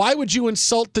that? Why would you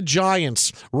insult the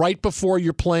Giants right before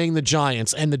you're playing the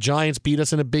Giants and the Giants beat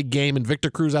us in a big game and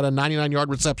Victor Cruz had a 99-yard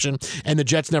reception and the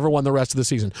Jets never won the rest of the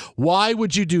season. Why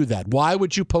would you do that? Why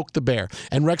would you poke the bear?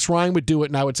 And Rex Ryan would do it,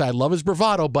 and I would say, I love his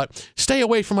bravado, but stay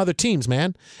away from other teams,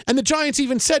 man. And the Giants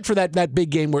even said for that big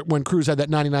game when Cruz had that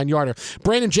 99-yarder,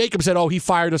 Brandon Jacobs said, he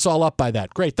fired us all up by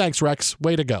that. Great, thanks, Rex.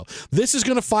 Way to go. This is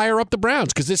going to fire up the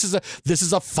Browns because this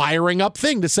is a firing up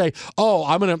thing to say,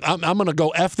 I'm gonna go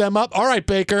F them up. All right,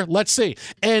 Baker, let's see.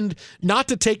 And not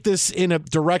to take this in a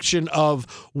direction of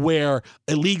where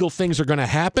illegal things are going to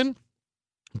happen,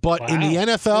 but in the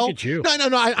NFL, look at you.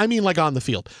 No, I mean like on the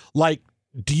field. Like,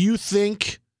 do you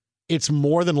think it's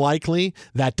more than likely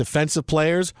that defensive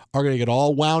players are going to get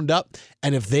all wound up,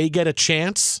 and if they get a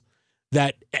chance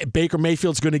that Baker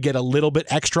Mayfield's going to get a little bit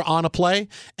extra on a play,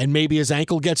 and maybe his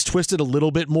ankle gets twisted a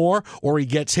little bit more, or he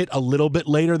gets hit a little bit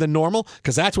later than normal?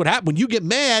 Because that's what happens. When you get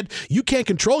mad, you can't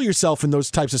control yourself in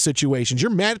those types of situations. You're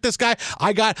mad at this guy.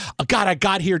 I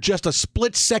got here just a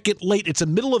split second late. It's the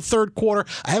middle of third quarter.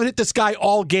 I haven't hit this guy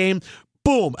all game.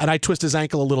 Boom, and I twist his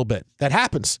ankle a little bit. That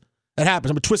happens. I'm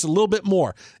going to twist a little bit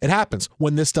more. It happens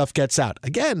when this stuff gets out.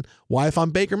 Again, why if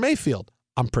I'm Baker Mayfield?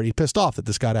 I'm pretty pissed off that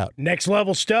this got out. Next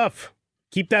level stuff.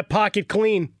 Keep that pocket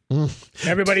clean.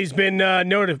 Everybody's been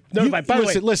notified. By the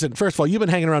way, listen, first of all, you've been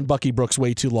hanging around Bucky Brooks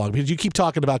way too long because you keep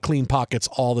talking about clean pockets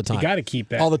all the time. You got to keep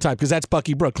that. All the time because that's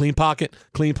Bucky Brooks. Clean pocket,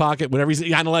 whatever he's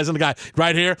analyzing the guy.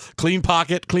 Right here, clean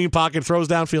pocket, throws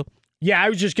downfield. Yeah, I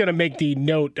was just going to make the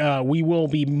note. We will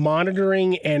be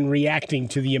monitoring and reacting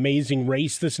to the amazing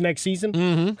race this next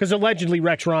season because allegedly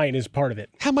Rex Ryan is part of it.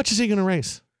 How much is he going to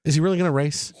race? Is he really going to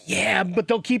race? Yeah, but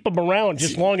they'll keep him around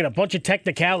just long and a bunch of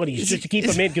technicalities just to keep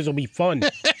him in because it'll be fun.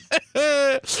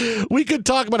 We could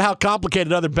talk about how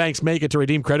complicated other banks make it to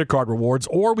redeem credit card rewards,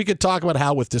 or we could talk about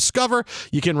how with Discover,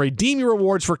 you can redeem your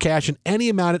rewards for cash in any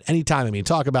amount at any time. I mean,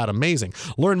 talk about amazing.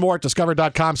 Learn more at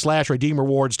discover.com/redeem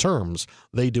rewards. Terms,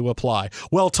 they do apply.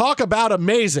 Well, talk about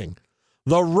amazing.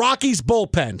 The Rockies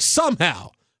bullpen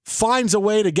somehow finds a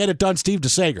way to get it done. Steve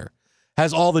DeSager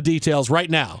has all the details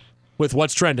right now with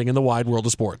what's trending in the wide world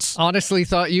of sports. Honestly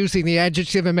thought using the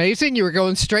adjective amazing, you were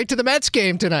going straight to the Mets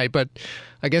game tonight, but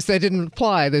I guess that didn't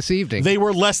apply this evening. They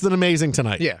were less than amazing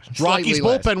tonight. Yeah, Rockies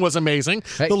bullpen was amazing.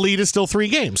 Hey. The lead is still 3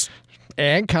 games.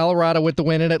 And Colorado with the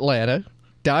win in Atlanta.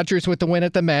 Dodgers with the win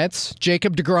at the Mets.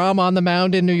 Jacob deGrom on the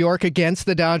mound in New York against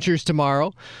the Dodgers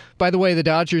tomorrow. By the way, the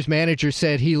Dodgers manager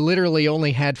said he literally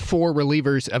only had 4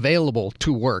 relievers available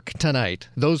to work tonight.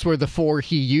 Those were the 4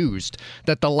 he used.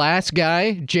 That the last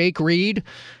guy, Jake Reed,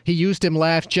 he used him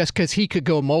last just because he could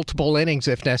go multiple innings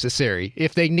if necessary.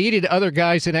 If they needed other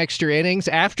guys in extra innings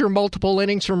after multiple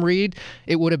innings from Reed,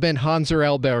 it would have been Hanser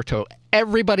Alberto.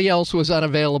 Everybody else was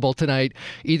unavailable tonight,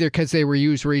 either because they were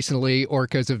used recently or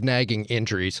because of nagging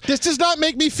injuries. This does not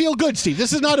make me feel good, Steve.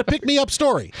 This is not a pick-me-up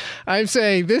story. I'm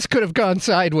saying this could have gone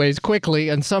sideways quickly,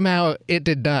 and somehow it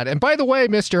did not. And by the way,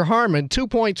 Mr. Harmon, 2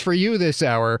 points for you this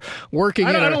hour. I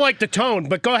don't like the tone,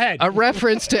 but go ahead. A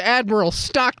reference to Admiral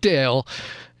Stockdale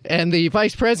and the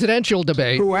vice presidential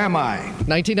debate. Who am I?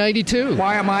 1992.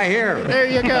 Why am I here? There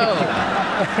you go.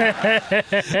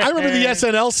 I remember the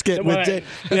SNL skit with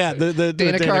the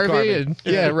Dana Carvey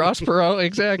and Ross Perot.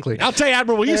 Exactly. I'll tell you,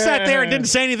 Admiral, you sat there and didn't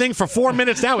say anything for 4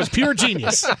 minutes. That was pure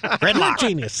genius. Pure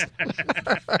genius.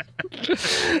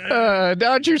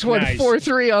 Dodgers won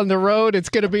 4-3 on the road. It's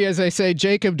going to be, as I say,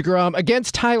 Jacob deGrom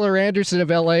against Tyler Anderson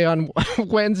of L.A. on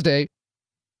Wednesday.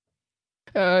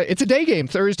 It's a day game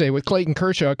Thursday with Clayton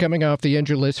Kershaw coming off the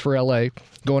injured list for L.A.,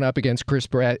 going up against Chris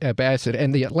Bassett.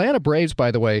 And the Atlanta Braves,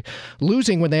 by the way,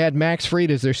 losing when they had Max Fried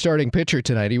as their starting pitcher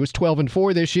tonight. He was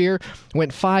 12-4 this year,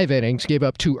 went 5 innings, gave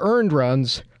up 2 earned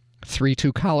runs,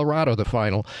 3-2 Colorado the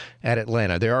final at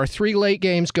Atlanta. There are 3 late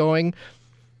games going.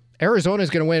 Arizona's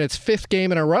going to win its 5th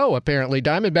game in a row, apparently.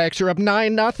 Diamondbacks are up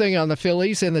 9-0 on the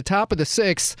Phillies in the top of the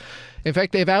 6th. In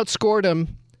fact, they've outscored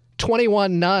them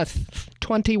 21-0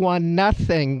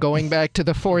 going back to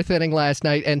the 4th inning last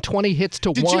night, and 20 hits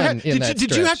to 1 in that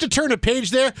Did you have to turn a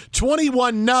page there?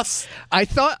 21-0. I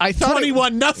thought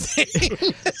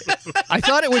 21-0. I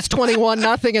thought it was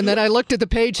 21-0, and then I looked at the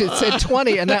page. It said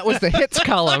 20, and that was the hits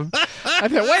column. I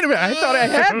thought, wait a minute, I thought I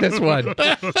had this one.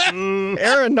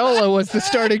 Aaron Nola was the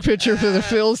starting pitcher for the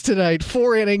Phils tonight.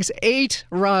 4 innings, 8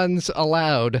 runs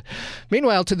allowed.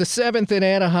 Meanwhile, to the 7th in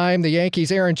Anaheim, the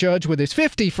Yankees' Aaron Judge with his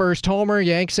 51st homer.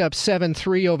 Yanks up 7-3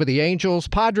 over the Angels.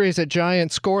 Padres at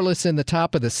Giants scoreless in the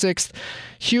top of the 6th.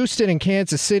 Houston and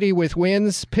Kansas City with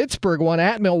wins. Pittsburgh won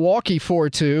at Milwaukee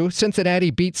 4-2.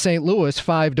 Cincinnati beat St. Louis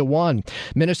 5-1.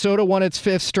 Minnesota won its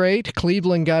 5th straight.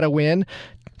 Cleveland got a win.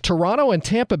 Toronto and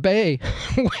Tampa Bay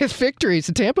with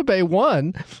victories. Tampa Bay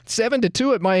won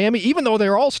 7-2 at Miami, even though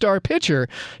their all-star pitcher,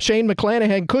 Shane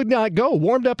McClanahan, could not go.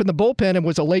 Warmed up in the bullpen and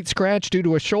was a late scratch due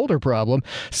to a shoulder problem.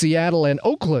 Seattle and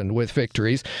Oakland with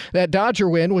victories. That Dodger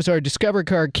win was our Discover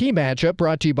Card Key matchup,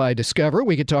 brought to you by Discover.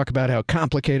 We could talk about how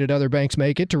complicated other banks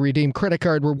make it to redeem credit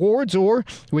card rewards, or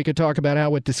we could talk about how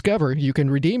with Discover you can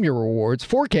redeem your rewards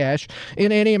for cash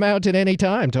in any amount at any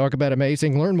time. Talk about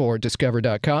amazing. Learn more at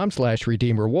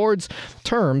discover.com/redeem rewards.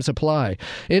 Terms apply.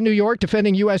 In New York,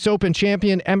 defending U.S. Open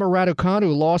champion Emma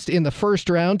Raducanu lost in the first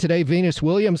round. Today, Venus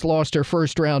Williams lost her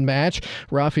first-round match.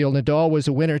 Rafael Nadal was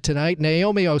a winner tonight.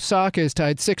 Naomi Osaka is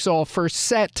tied 6-all first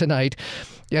set tonight.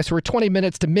 Yes, we're 20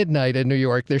 minutes to midnight in New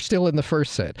York. They're still in the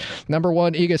first set. Number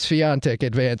one, Iga Swiatek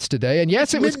advanced today. And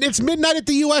yes, it's midnight at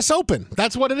the U.S. Open.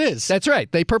 That's what it is. That's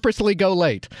right. They purposely go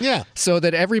late. Yeah. So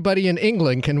that everybody in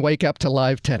England can wake up to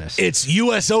live tennis. It's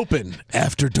U.S. Open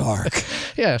after dark.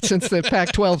 Yeah, since the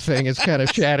Pac-12 thing is kind of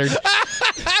shattered.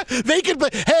 They could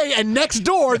play. Hey, and next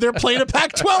door, they're playing a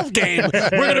Pac-12 game. We're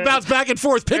going to bounce back and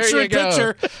forth, picture in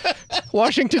picture.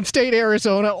 Washington State,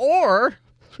 Arizona, or,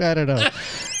 I don't know.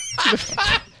 The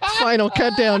final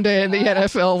cutdown day in the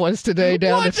NFL was today,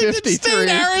 down to 53. State,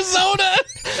 Arizona.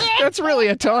 That's really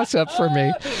a toss-up for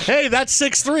me. Hey, that's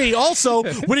 6-3. Also,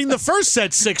 winning the first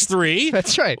set 6-3.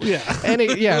 That's right. Yeah.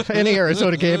 Any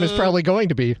Arizona game is probably going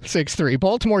to be 6-3.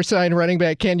 Baltimore signed running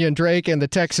back Kenyon Drake, and the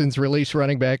Texans released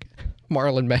running back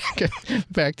Marlon Mack.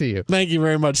 Back to you. Thank you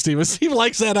very much, Steve. Steve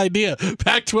likes that idea.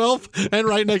 Pac-12 and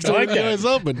right next to the U.S.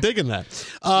 Open. Digging that.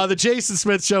 The Jason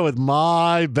Smith Show with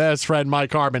my best friend,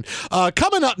 Mike Harmon.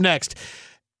 Coming up next,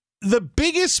 the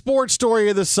biggest sports story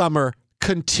of the summer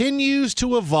continues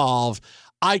to evolve.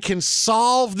 I can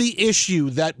solve the issue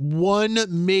that one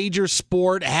major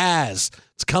sport has.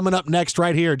 It's coming up next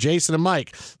right here. Jason and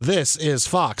Mike. This is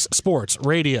Fox Sports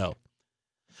Radio.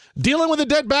 Dealing with a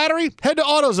dead battery? Head to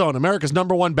AutoZone, America's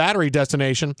 #1 battery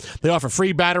destination. They offer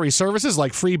free battery services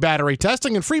like free battery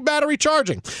testing and free battery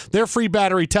charging. Their free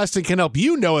battery testing can help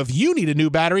you know if you need a new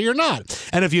battery or not.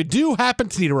 And if you do happen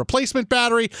to need a replacement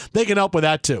battery, they can help with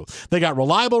that too. They got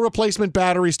reliable replacement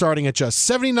batteries starting at just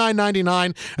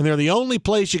 $79.99, and they're the only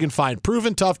place you can find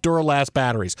proven tough Duralast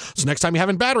batteries. So next time you're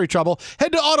having battery trouble,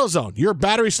 head to AutoZone, your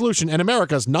battery solution and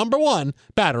America's #1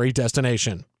 battery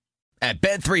destination. At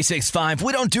Bet365,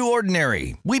 we don't do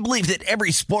ordinary. We believe that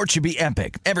every sport should be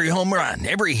epic. Every home run,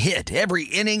 every hit, every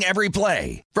inning, every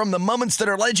play. From the moments that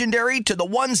are legendary to the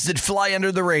ones that fly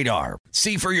under the radar.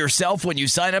 See for yourself when you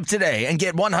sign up today and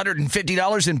get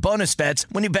 $150 in bonus bets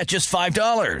when you bet just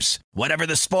 $5. Whatever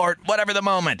the sport, whatever the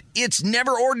moment, it's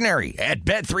never ordinary at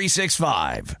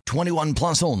Bet365. 21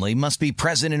 plus only. Must be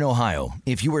present in Ohio.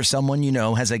 If you or someone you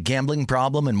know has a gambling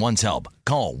problem and wants help,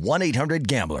 call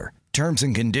 1-800-GAMBLER. Terms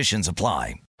and conditions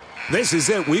apply. This is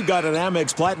it. We've got an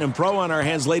Amex Platinum Pro on our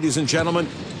hands, ladies and gentlemen.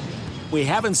 We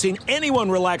haven't seen anyone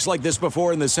relax like this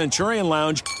before in the Centurion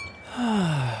Lounge.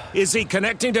 Is he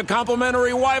connecting to complimentary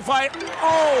Wi-Fi?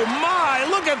 Oh, my.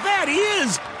 Look at that. He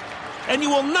is. And you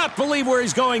will not believe where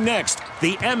he's going next.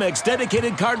 The Amex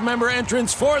dedicated card member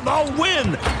entrance for the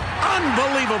win.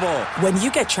 Unbelievable. When you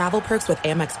get travel perks with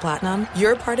Amex Platinum,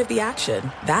 you're part of the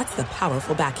action. That's the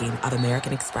powerful backing of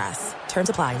American Express. Terms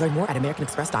apply. Learn more at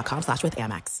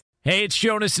americanexpress.com/withAmex. Hey, it's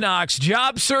Jonas Knox.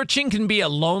 Job searching can be a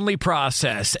lonely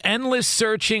process. Endless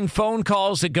searching, phone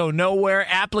calls that go nowhere,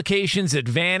 applications that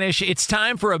vanish. It's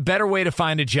time for a better way to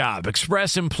find a job.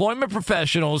 Express Employment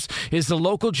Professionals is the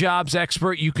local jobs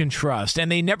expert you can trust,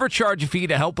 and they never charge a fee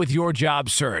to help with your job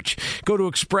search. Go to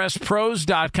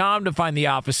expresspros.com to find the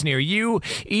office near you.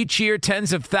 Each year,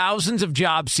 tens of thousands of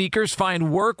job seekers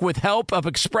find work with help of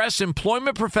Express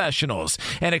Employment Professionals,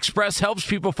 and Express helps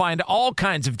people find all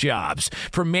kinds of jobs,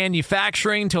 from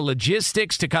manufacturing to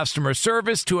logistics to customer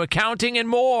service to accounting and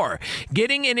more.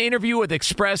 Getting an interview with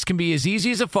Express can be as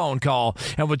easy as a phone call,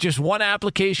 and with just one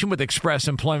application with Express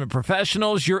Employment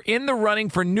Professionals, you're in the running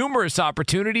for numerous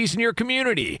opportunities in your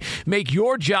community. Make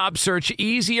your job search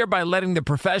easier by letting the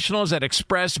professionals at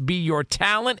Express be your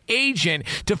talent agent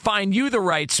to find you the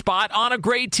right spot on a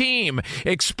great team.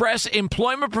 Express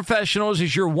Employment Professionals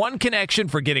is your one connection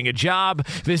for getting a job.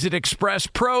 Visit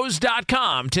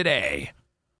expresspros.com today.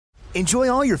 Enjoy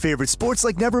all your favorite sports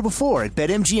like never before at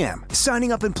BetMGM.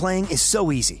 Signing up and playing is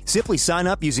so easy. Simply sign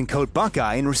up using code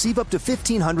Buckeye and receive up to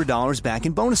 $1,500 back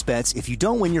in bonus bets if you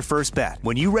don't win your first bet.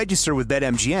 When you register with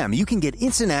BetMGM, you can get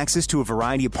instant access to a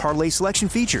variety of parlay selection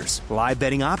features, live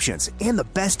betting options, and the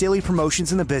best daily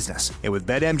promotions in the business. And with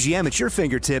BetMGM at your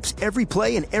fingertips, every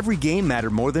play and every game matter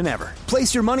more than ever.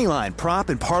 Place your moneyline, prop,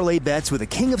 and parlay bets with the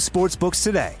king of sportsbooks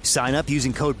today. Sign up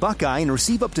using code Buckeye and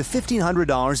receive up to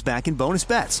 $1,500 back in bonus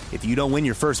bets. if you don't win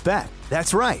your first bet.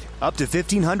 That's right, up to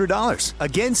 $1,500.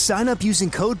 Again, sign up using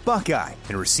code Buckeye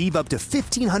and receive up to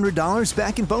 $1,500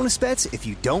 back in bonus bets if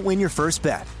you don't win your first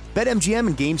bet. BetMGM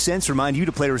and GameSense remind you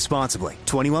to play responsibly.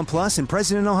 21 plus and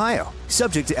present in Ohio.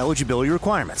 Subject to eligibility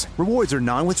requirements. Rewards are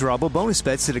non-withdrawable bonus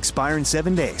bets that expire in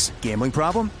 7 days. Gambling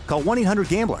problem? Call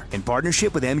 1-800-GAMBLER in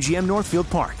partnership with MGM Northfield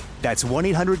Park. That's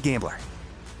 1-800-GAMBLER.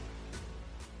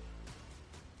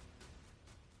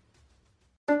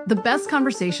 The best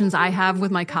conversations I have with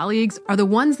my colleagues are the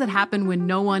ones that happen when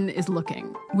no one is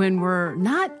looking, when we're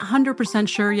not 100%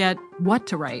 sure yet what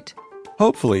to write.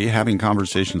 Hopefully, having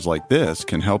conversations like this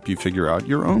can help you figure out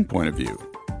your own point of view.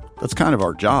 That's kind of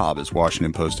our job as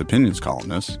Washington Post opinions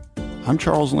columnists. I'm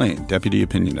Charles Lane, Deputy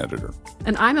Opinion Editor.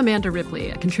 And I'm Amanda Ripley,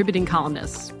 a contributing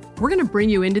columnist. We're going to bring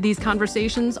you into these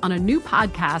conversations on a new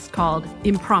podcast called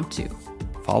Impromptu.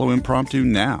 Follow Impromptu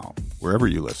now, wherever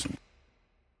you listen.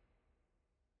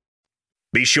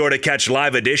 Be sure to catch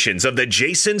live editions of The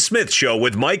Jason Smith Show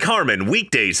with Mike Harmon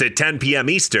weekdays at 10 p.m.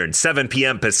 Eastern, 7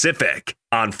 p.m. Pacific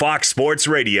on Fox Sports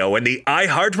Radio and the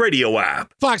iHeartRadio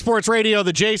app. Fox Sports Radio,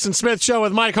 The Jason Smith Show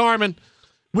with Mike Harmon.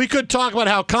 We could talk about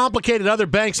how complicated other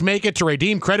banks make it to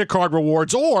redeem credit card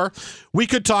rewards, or we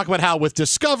could talk about how with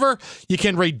Discover, you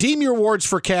can redeem your rewards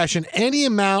for cash in any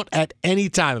amount at any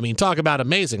time. I mean, talk about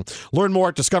amazing. Learn more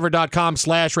at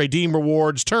discover.com/redeem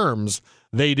rewards. Terms,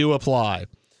 they do apply.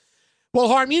 Well,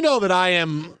 Harm, you know that I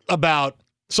am about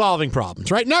solving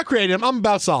problems, right? Not creating them. I'm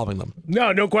about solving them.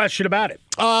 No question about it.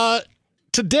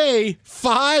 Today,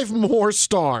 5 more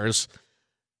stars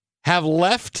have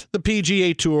left the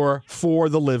PGA Tour for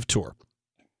the LIV Tour.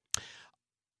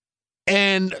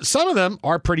 And some of them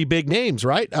are pretty big names,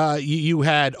 right? You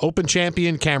had Open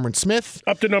champion Cameron Smith.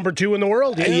 Up to number 2 in the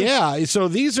world. Yeah, so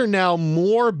these are now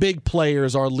more big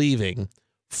players are leaving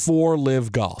for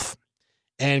LIV Golf.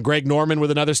 And Greg Norman with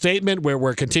another statement where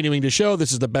we're continuing to show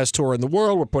this is the best tour in the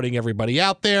world. We're putting everybody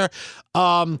out there.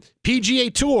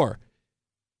 PGA Tour,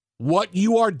 what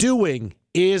you are doing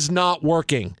is not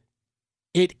working.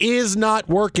 It is not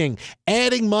working.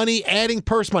 Adding money, adding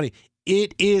purse money.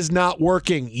 It is not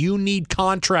working. You need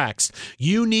contracts.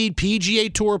 You need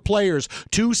PGA Tour players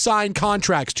to sign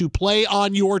contracts to play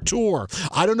on your tour.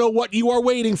 I don't know what you are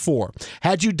waiting for.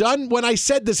 Had you done when I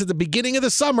said this at the beginning of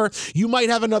the summer, you might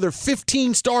have another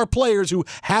 15 star players who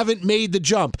haven't made the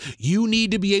jump. You need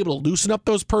to be able to loosen up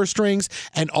those purse strings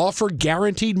and offer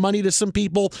guaranteed money to some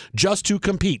people just to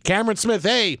compete. Cameron Smith,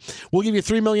 hey, we'll give you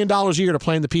 $3 million a year to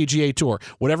play in the PGA Tour.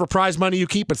 Whatever prize money you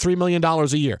keep, at $3 million a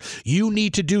year. You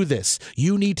need to do this.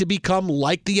 You need to become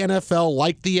like the NFL,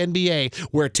 like the NBA,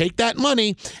 where take that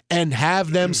money and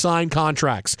have them sign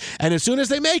contracts. And as soon as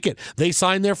they make it, they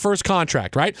sign their first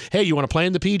contract, right? Hey, you want to play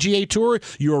in the PGA Tour?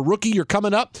 You're a rookie. You're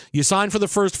coming up. You sign for the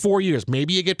first 4 years.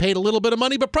 Maybe you get paid a little bit of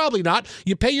money, but probably not.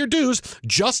 You pay your dues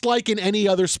just like in any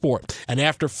other sport. And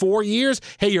after 4 years,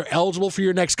 hey, you're eligible for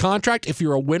your next contract. If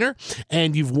you're a winner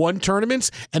and you've won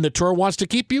tournaments and the tour wants to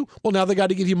keep you, well, now they got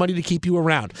to give you money to keep you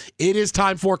around. It is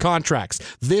time for contracts.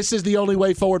 This is the only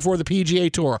way forward for the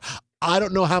PGA Tour. I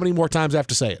don't know how many more times I have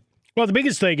to say it. Well, the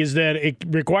biggest thing is that it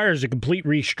requires a complete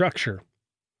restructure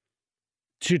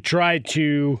to try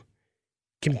to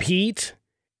compete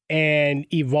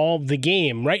and evolve the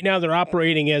game. Right now, they're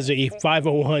operating as a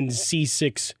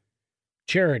 501c6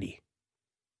 charity,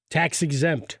 tax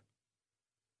exempt.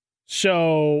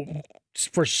 So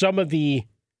for some of the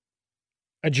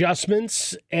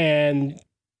adjustments and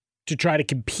to try to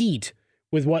compete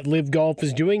with what LIV Golf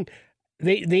is doing,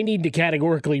 they need to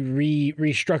categorically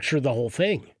restructure the whole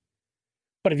thing.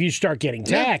 But if you start getting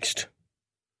taxed,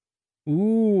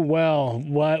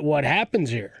 what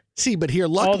happens here? See, but here,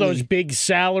 luckily, all those big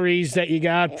salaries that you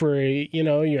got for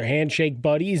your handshake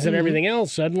buddies and everything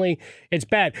else, suddenly it's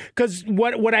bad. Because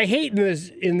what I hate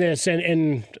in this,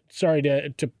 and sorry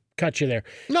to cut you there.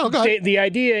 No, go ahead. The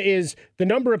idea is the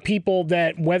number of people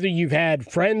that, whether you've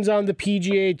had friends on the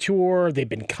PGA Tour, they've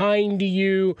been kind to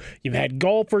you, you've had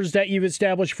golfers that you've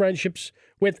established friendships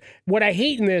with. What I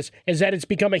hate in this is that it's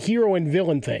become a hero and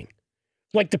villain thing.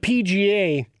 Like the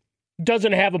PGA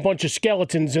doesn't have a bunch of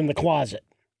skeletons in the closet.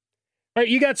 Right?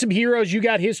 You got some heroes, you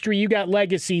got history, you got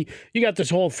legacy, you got this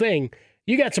whole thing.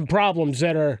 You got some problems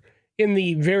that are in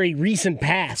the very recent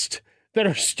past that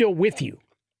are still with you.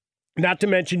 Not to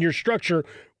mention your structure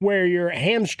where you're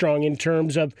hamstrung in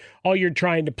terms of all you're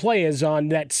trying to play is on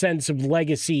that sense of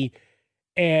legacy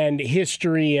and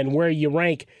history and where you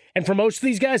rank. And for most of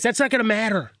these guys, that's not going to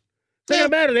matter. It's not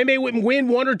going to matter. They may win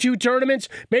 1 or 2 tournaments.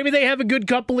 Maybe they have a good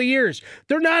couple of years.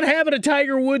 They're not having a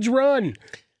Tiger Woods run.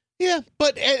 Yeah,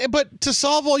 but to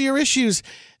solve all your issues,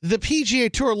 The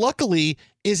PGA Tour, luckily,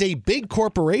 is a big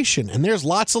corporation, and there's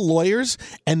lots of lawyers,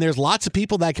 and there's lots of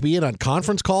people that can be in on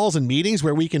conference calls and meetings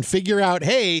where we can figure out,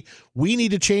 hey, we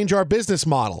need to change our business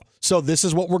model. So this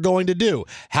is what we're going to do.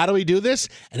 How do we do this?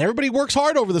 And everybody works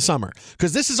hard over the summer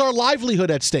because this is our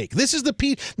livelihood at stake. This is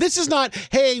not,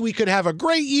 hey, we could have a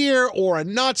great year or a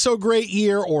not so great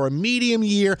year or a medium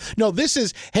year. No, this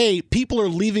is, hey, people are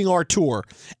leaving our tour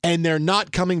and they're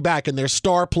not coming back and they're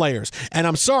star players. And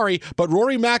I'm sorry, but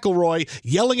Rory McIlroy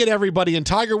yelling at everybody and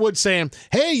Tiger Woods saying,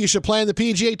 hey, you should play on the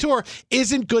PGA Tour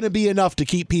isn't going to be enough to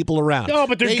keep people around. No,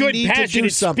 but they're good,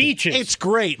 passionate speeches. It's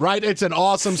great, right? It's an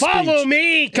awesome speech. Follow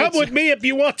me. Come with me if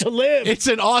you want to live. It's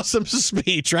an awesome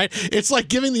speech, right? It's like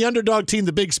giving the underdog team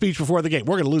the big speech before the game.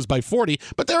 We're going to lose by 40,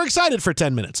 but they're excited for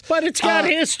 10 minutes. But it's got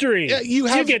history. You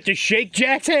get to shake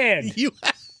Jack's hand.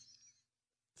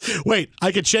 Wait,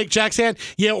 I could shake Jack's hand?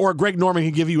 Yeah, or Greg Norman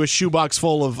can give you a shoebox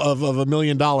full of $1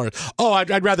 million. Oh,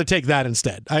 I'd rather take that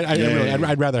instead.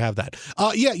 I'd rather have that.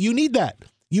 Yeah, you need that.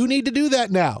 You need to do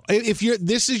that now.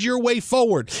 This is your way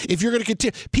forward. If you're going to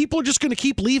continue, people are just going to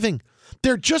keep leaving.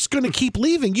 They're just going to keep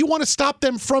leaving. You want to stop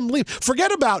them from leaving.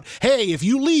 Forget about, hey, if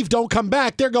you leave, don't come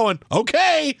back. They're going,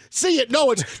 okay, see it.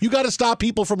 No, you got to stop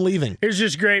people from leaving. Here's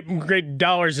just great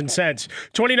dollars and cents.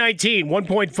 2019,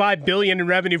 $1.5 billion in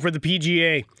revenue for the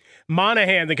PGA.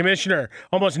 Monahan, the commissioner,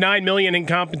 almost $9 million in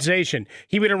compensation.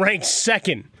 He would have ranked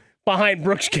second behind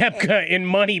Brooks Koepka in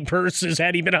money purses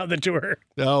had he been on the tour.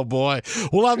 Oh, boy.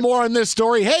 We'll have more on this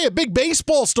story. Hey, a big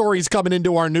baseball story is coming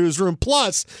into our newsroom,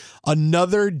 plus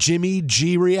another Jimmy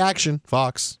G reaction.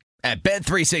 Fox. At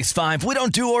Bet365, we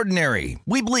don't do ordinary.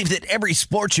 We believe that every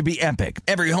sport should be epic.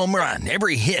 Every home run,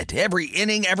 every hit, every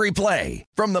inning, every play.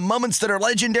 From the moments that are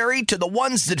legendary to the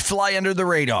ones that fly under the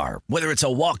radar. Whether it's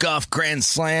a walk-off grand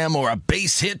slam or a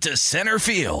base hit to center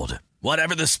field.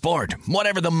 Whatever the sport,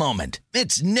 whatever the moment,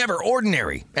 it's never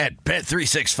ordinary at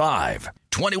Bet365.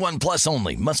 21 plus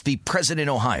only. Must be present in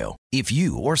Ohio. If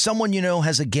you or someone you know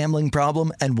has a gambling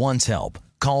problem and wants help,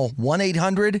 call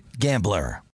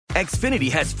 1-800-GAMBLER. Xfinity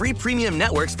has free premium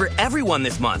networks for everyone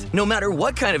this month, no matter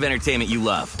what kind of entertainment you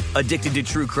love. Addicted to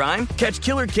true crime? Catch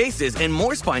killer cases and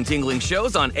more spine-tingling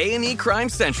shows on A&E Crime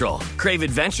Central. Crave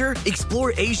adventure?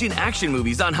 Explore Asian action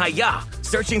movies on Hi-Ya.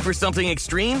 Searching for something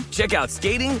extreme? Check out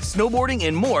skating, snowboarding,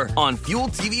 and more on Fuel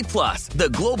TV Plus, the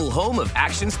global home of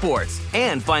action sports.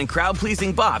 And find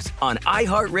crowd-pleasing bops on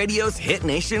iHeartRadio's Hit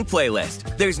Nation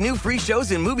playlist. There's new free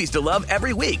shows and movies to love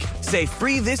every week. Say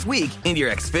free this week in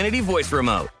your Xfinity voice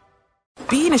remote.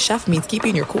 Being a chef means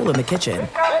keeping your cool in the kitchen.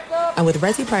 And with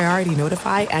Resi Priority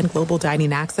Notify and Global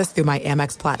Dining Access through my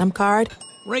Amex Platinum card,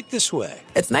 right this way.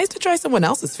 It's nice to try someone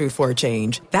else's food for a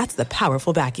change. That's the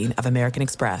powerful backing of American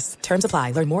Express. Terms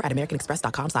apply. Learn more at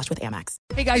americanexpress.com/withAmex.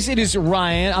 Hey guys, it is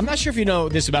Ryan. I'm not sure if you know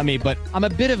this about me, but I'm a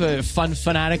bit of a fun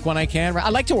fanatic when I can. I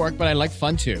like to work, but I like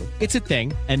fun too. It's a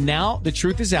thing. And now the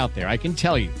truth is out there. I can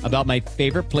tell you about my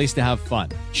favorite place to have fun.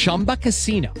 Chumba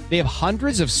Casino. They have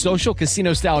hundreds of social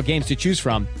casino style games to choose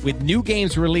from with new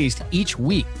games released each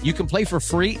week. You can play for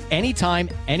free anytime,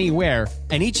 anywhere.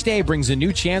 And each day brings a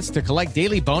new chance to collect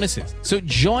daily bonuses. So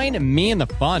join me in the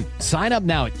fun. Sign up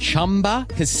now at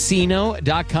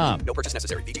ChumbaCasino.com. No purchase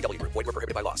necessary. VGW Group. Void where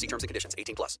prohibited by law. See terms and conditions.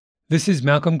 18+. This is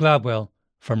Malcolm Gladwell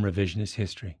from Revisionist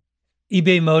History.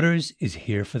 eBay Motors is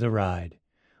here for the ride.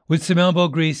 With some elbow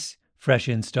grease, fresh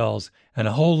installs, and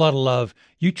a whole lot of love,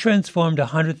 you transformed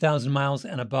 100,000 miles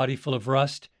and a body full of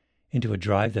rust into a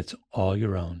drive that's all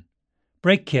your own.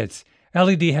 Brake kits,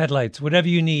 LED headlights, whatever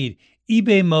you need,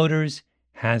 eBay Motors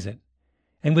has it.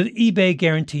 And with eBay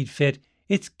Guaranteed Fit,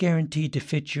 it's guaranteed to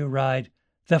fit your ride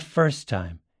the first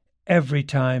time, every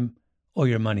time, or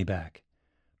your money back.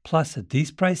 Plus, at these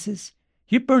prices,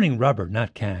 you're burning rubber,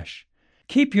 not cash.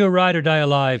 Keep your ride or die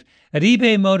alive at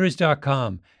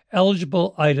ebaymotors.com.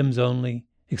 Eligible items only.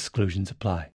 Exclusions apply.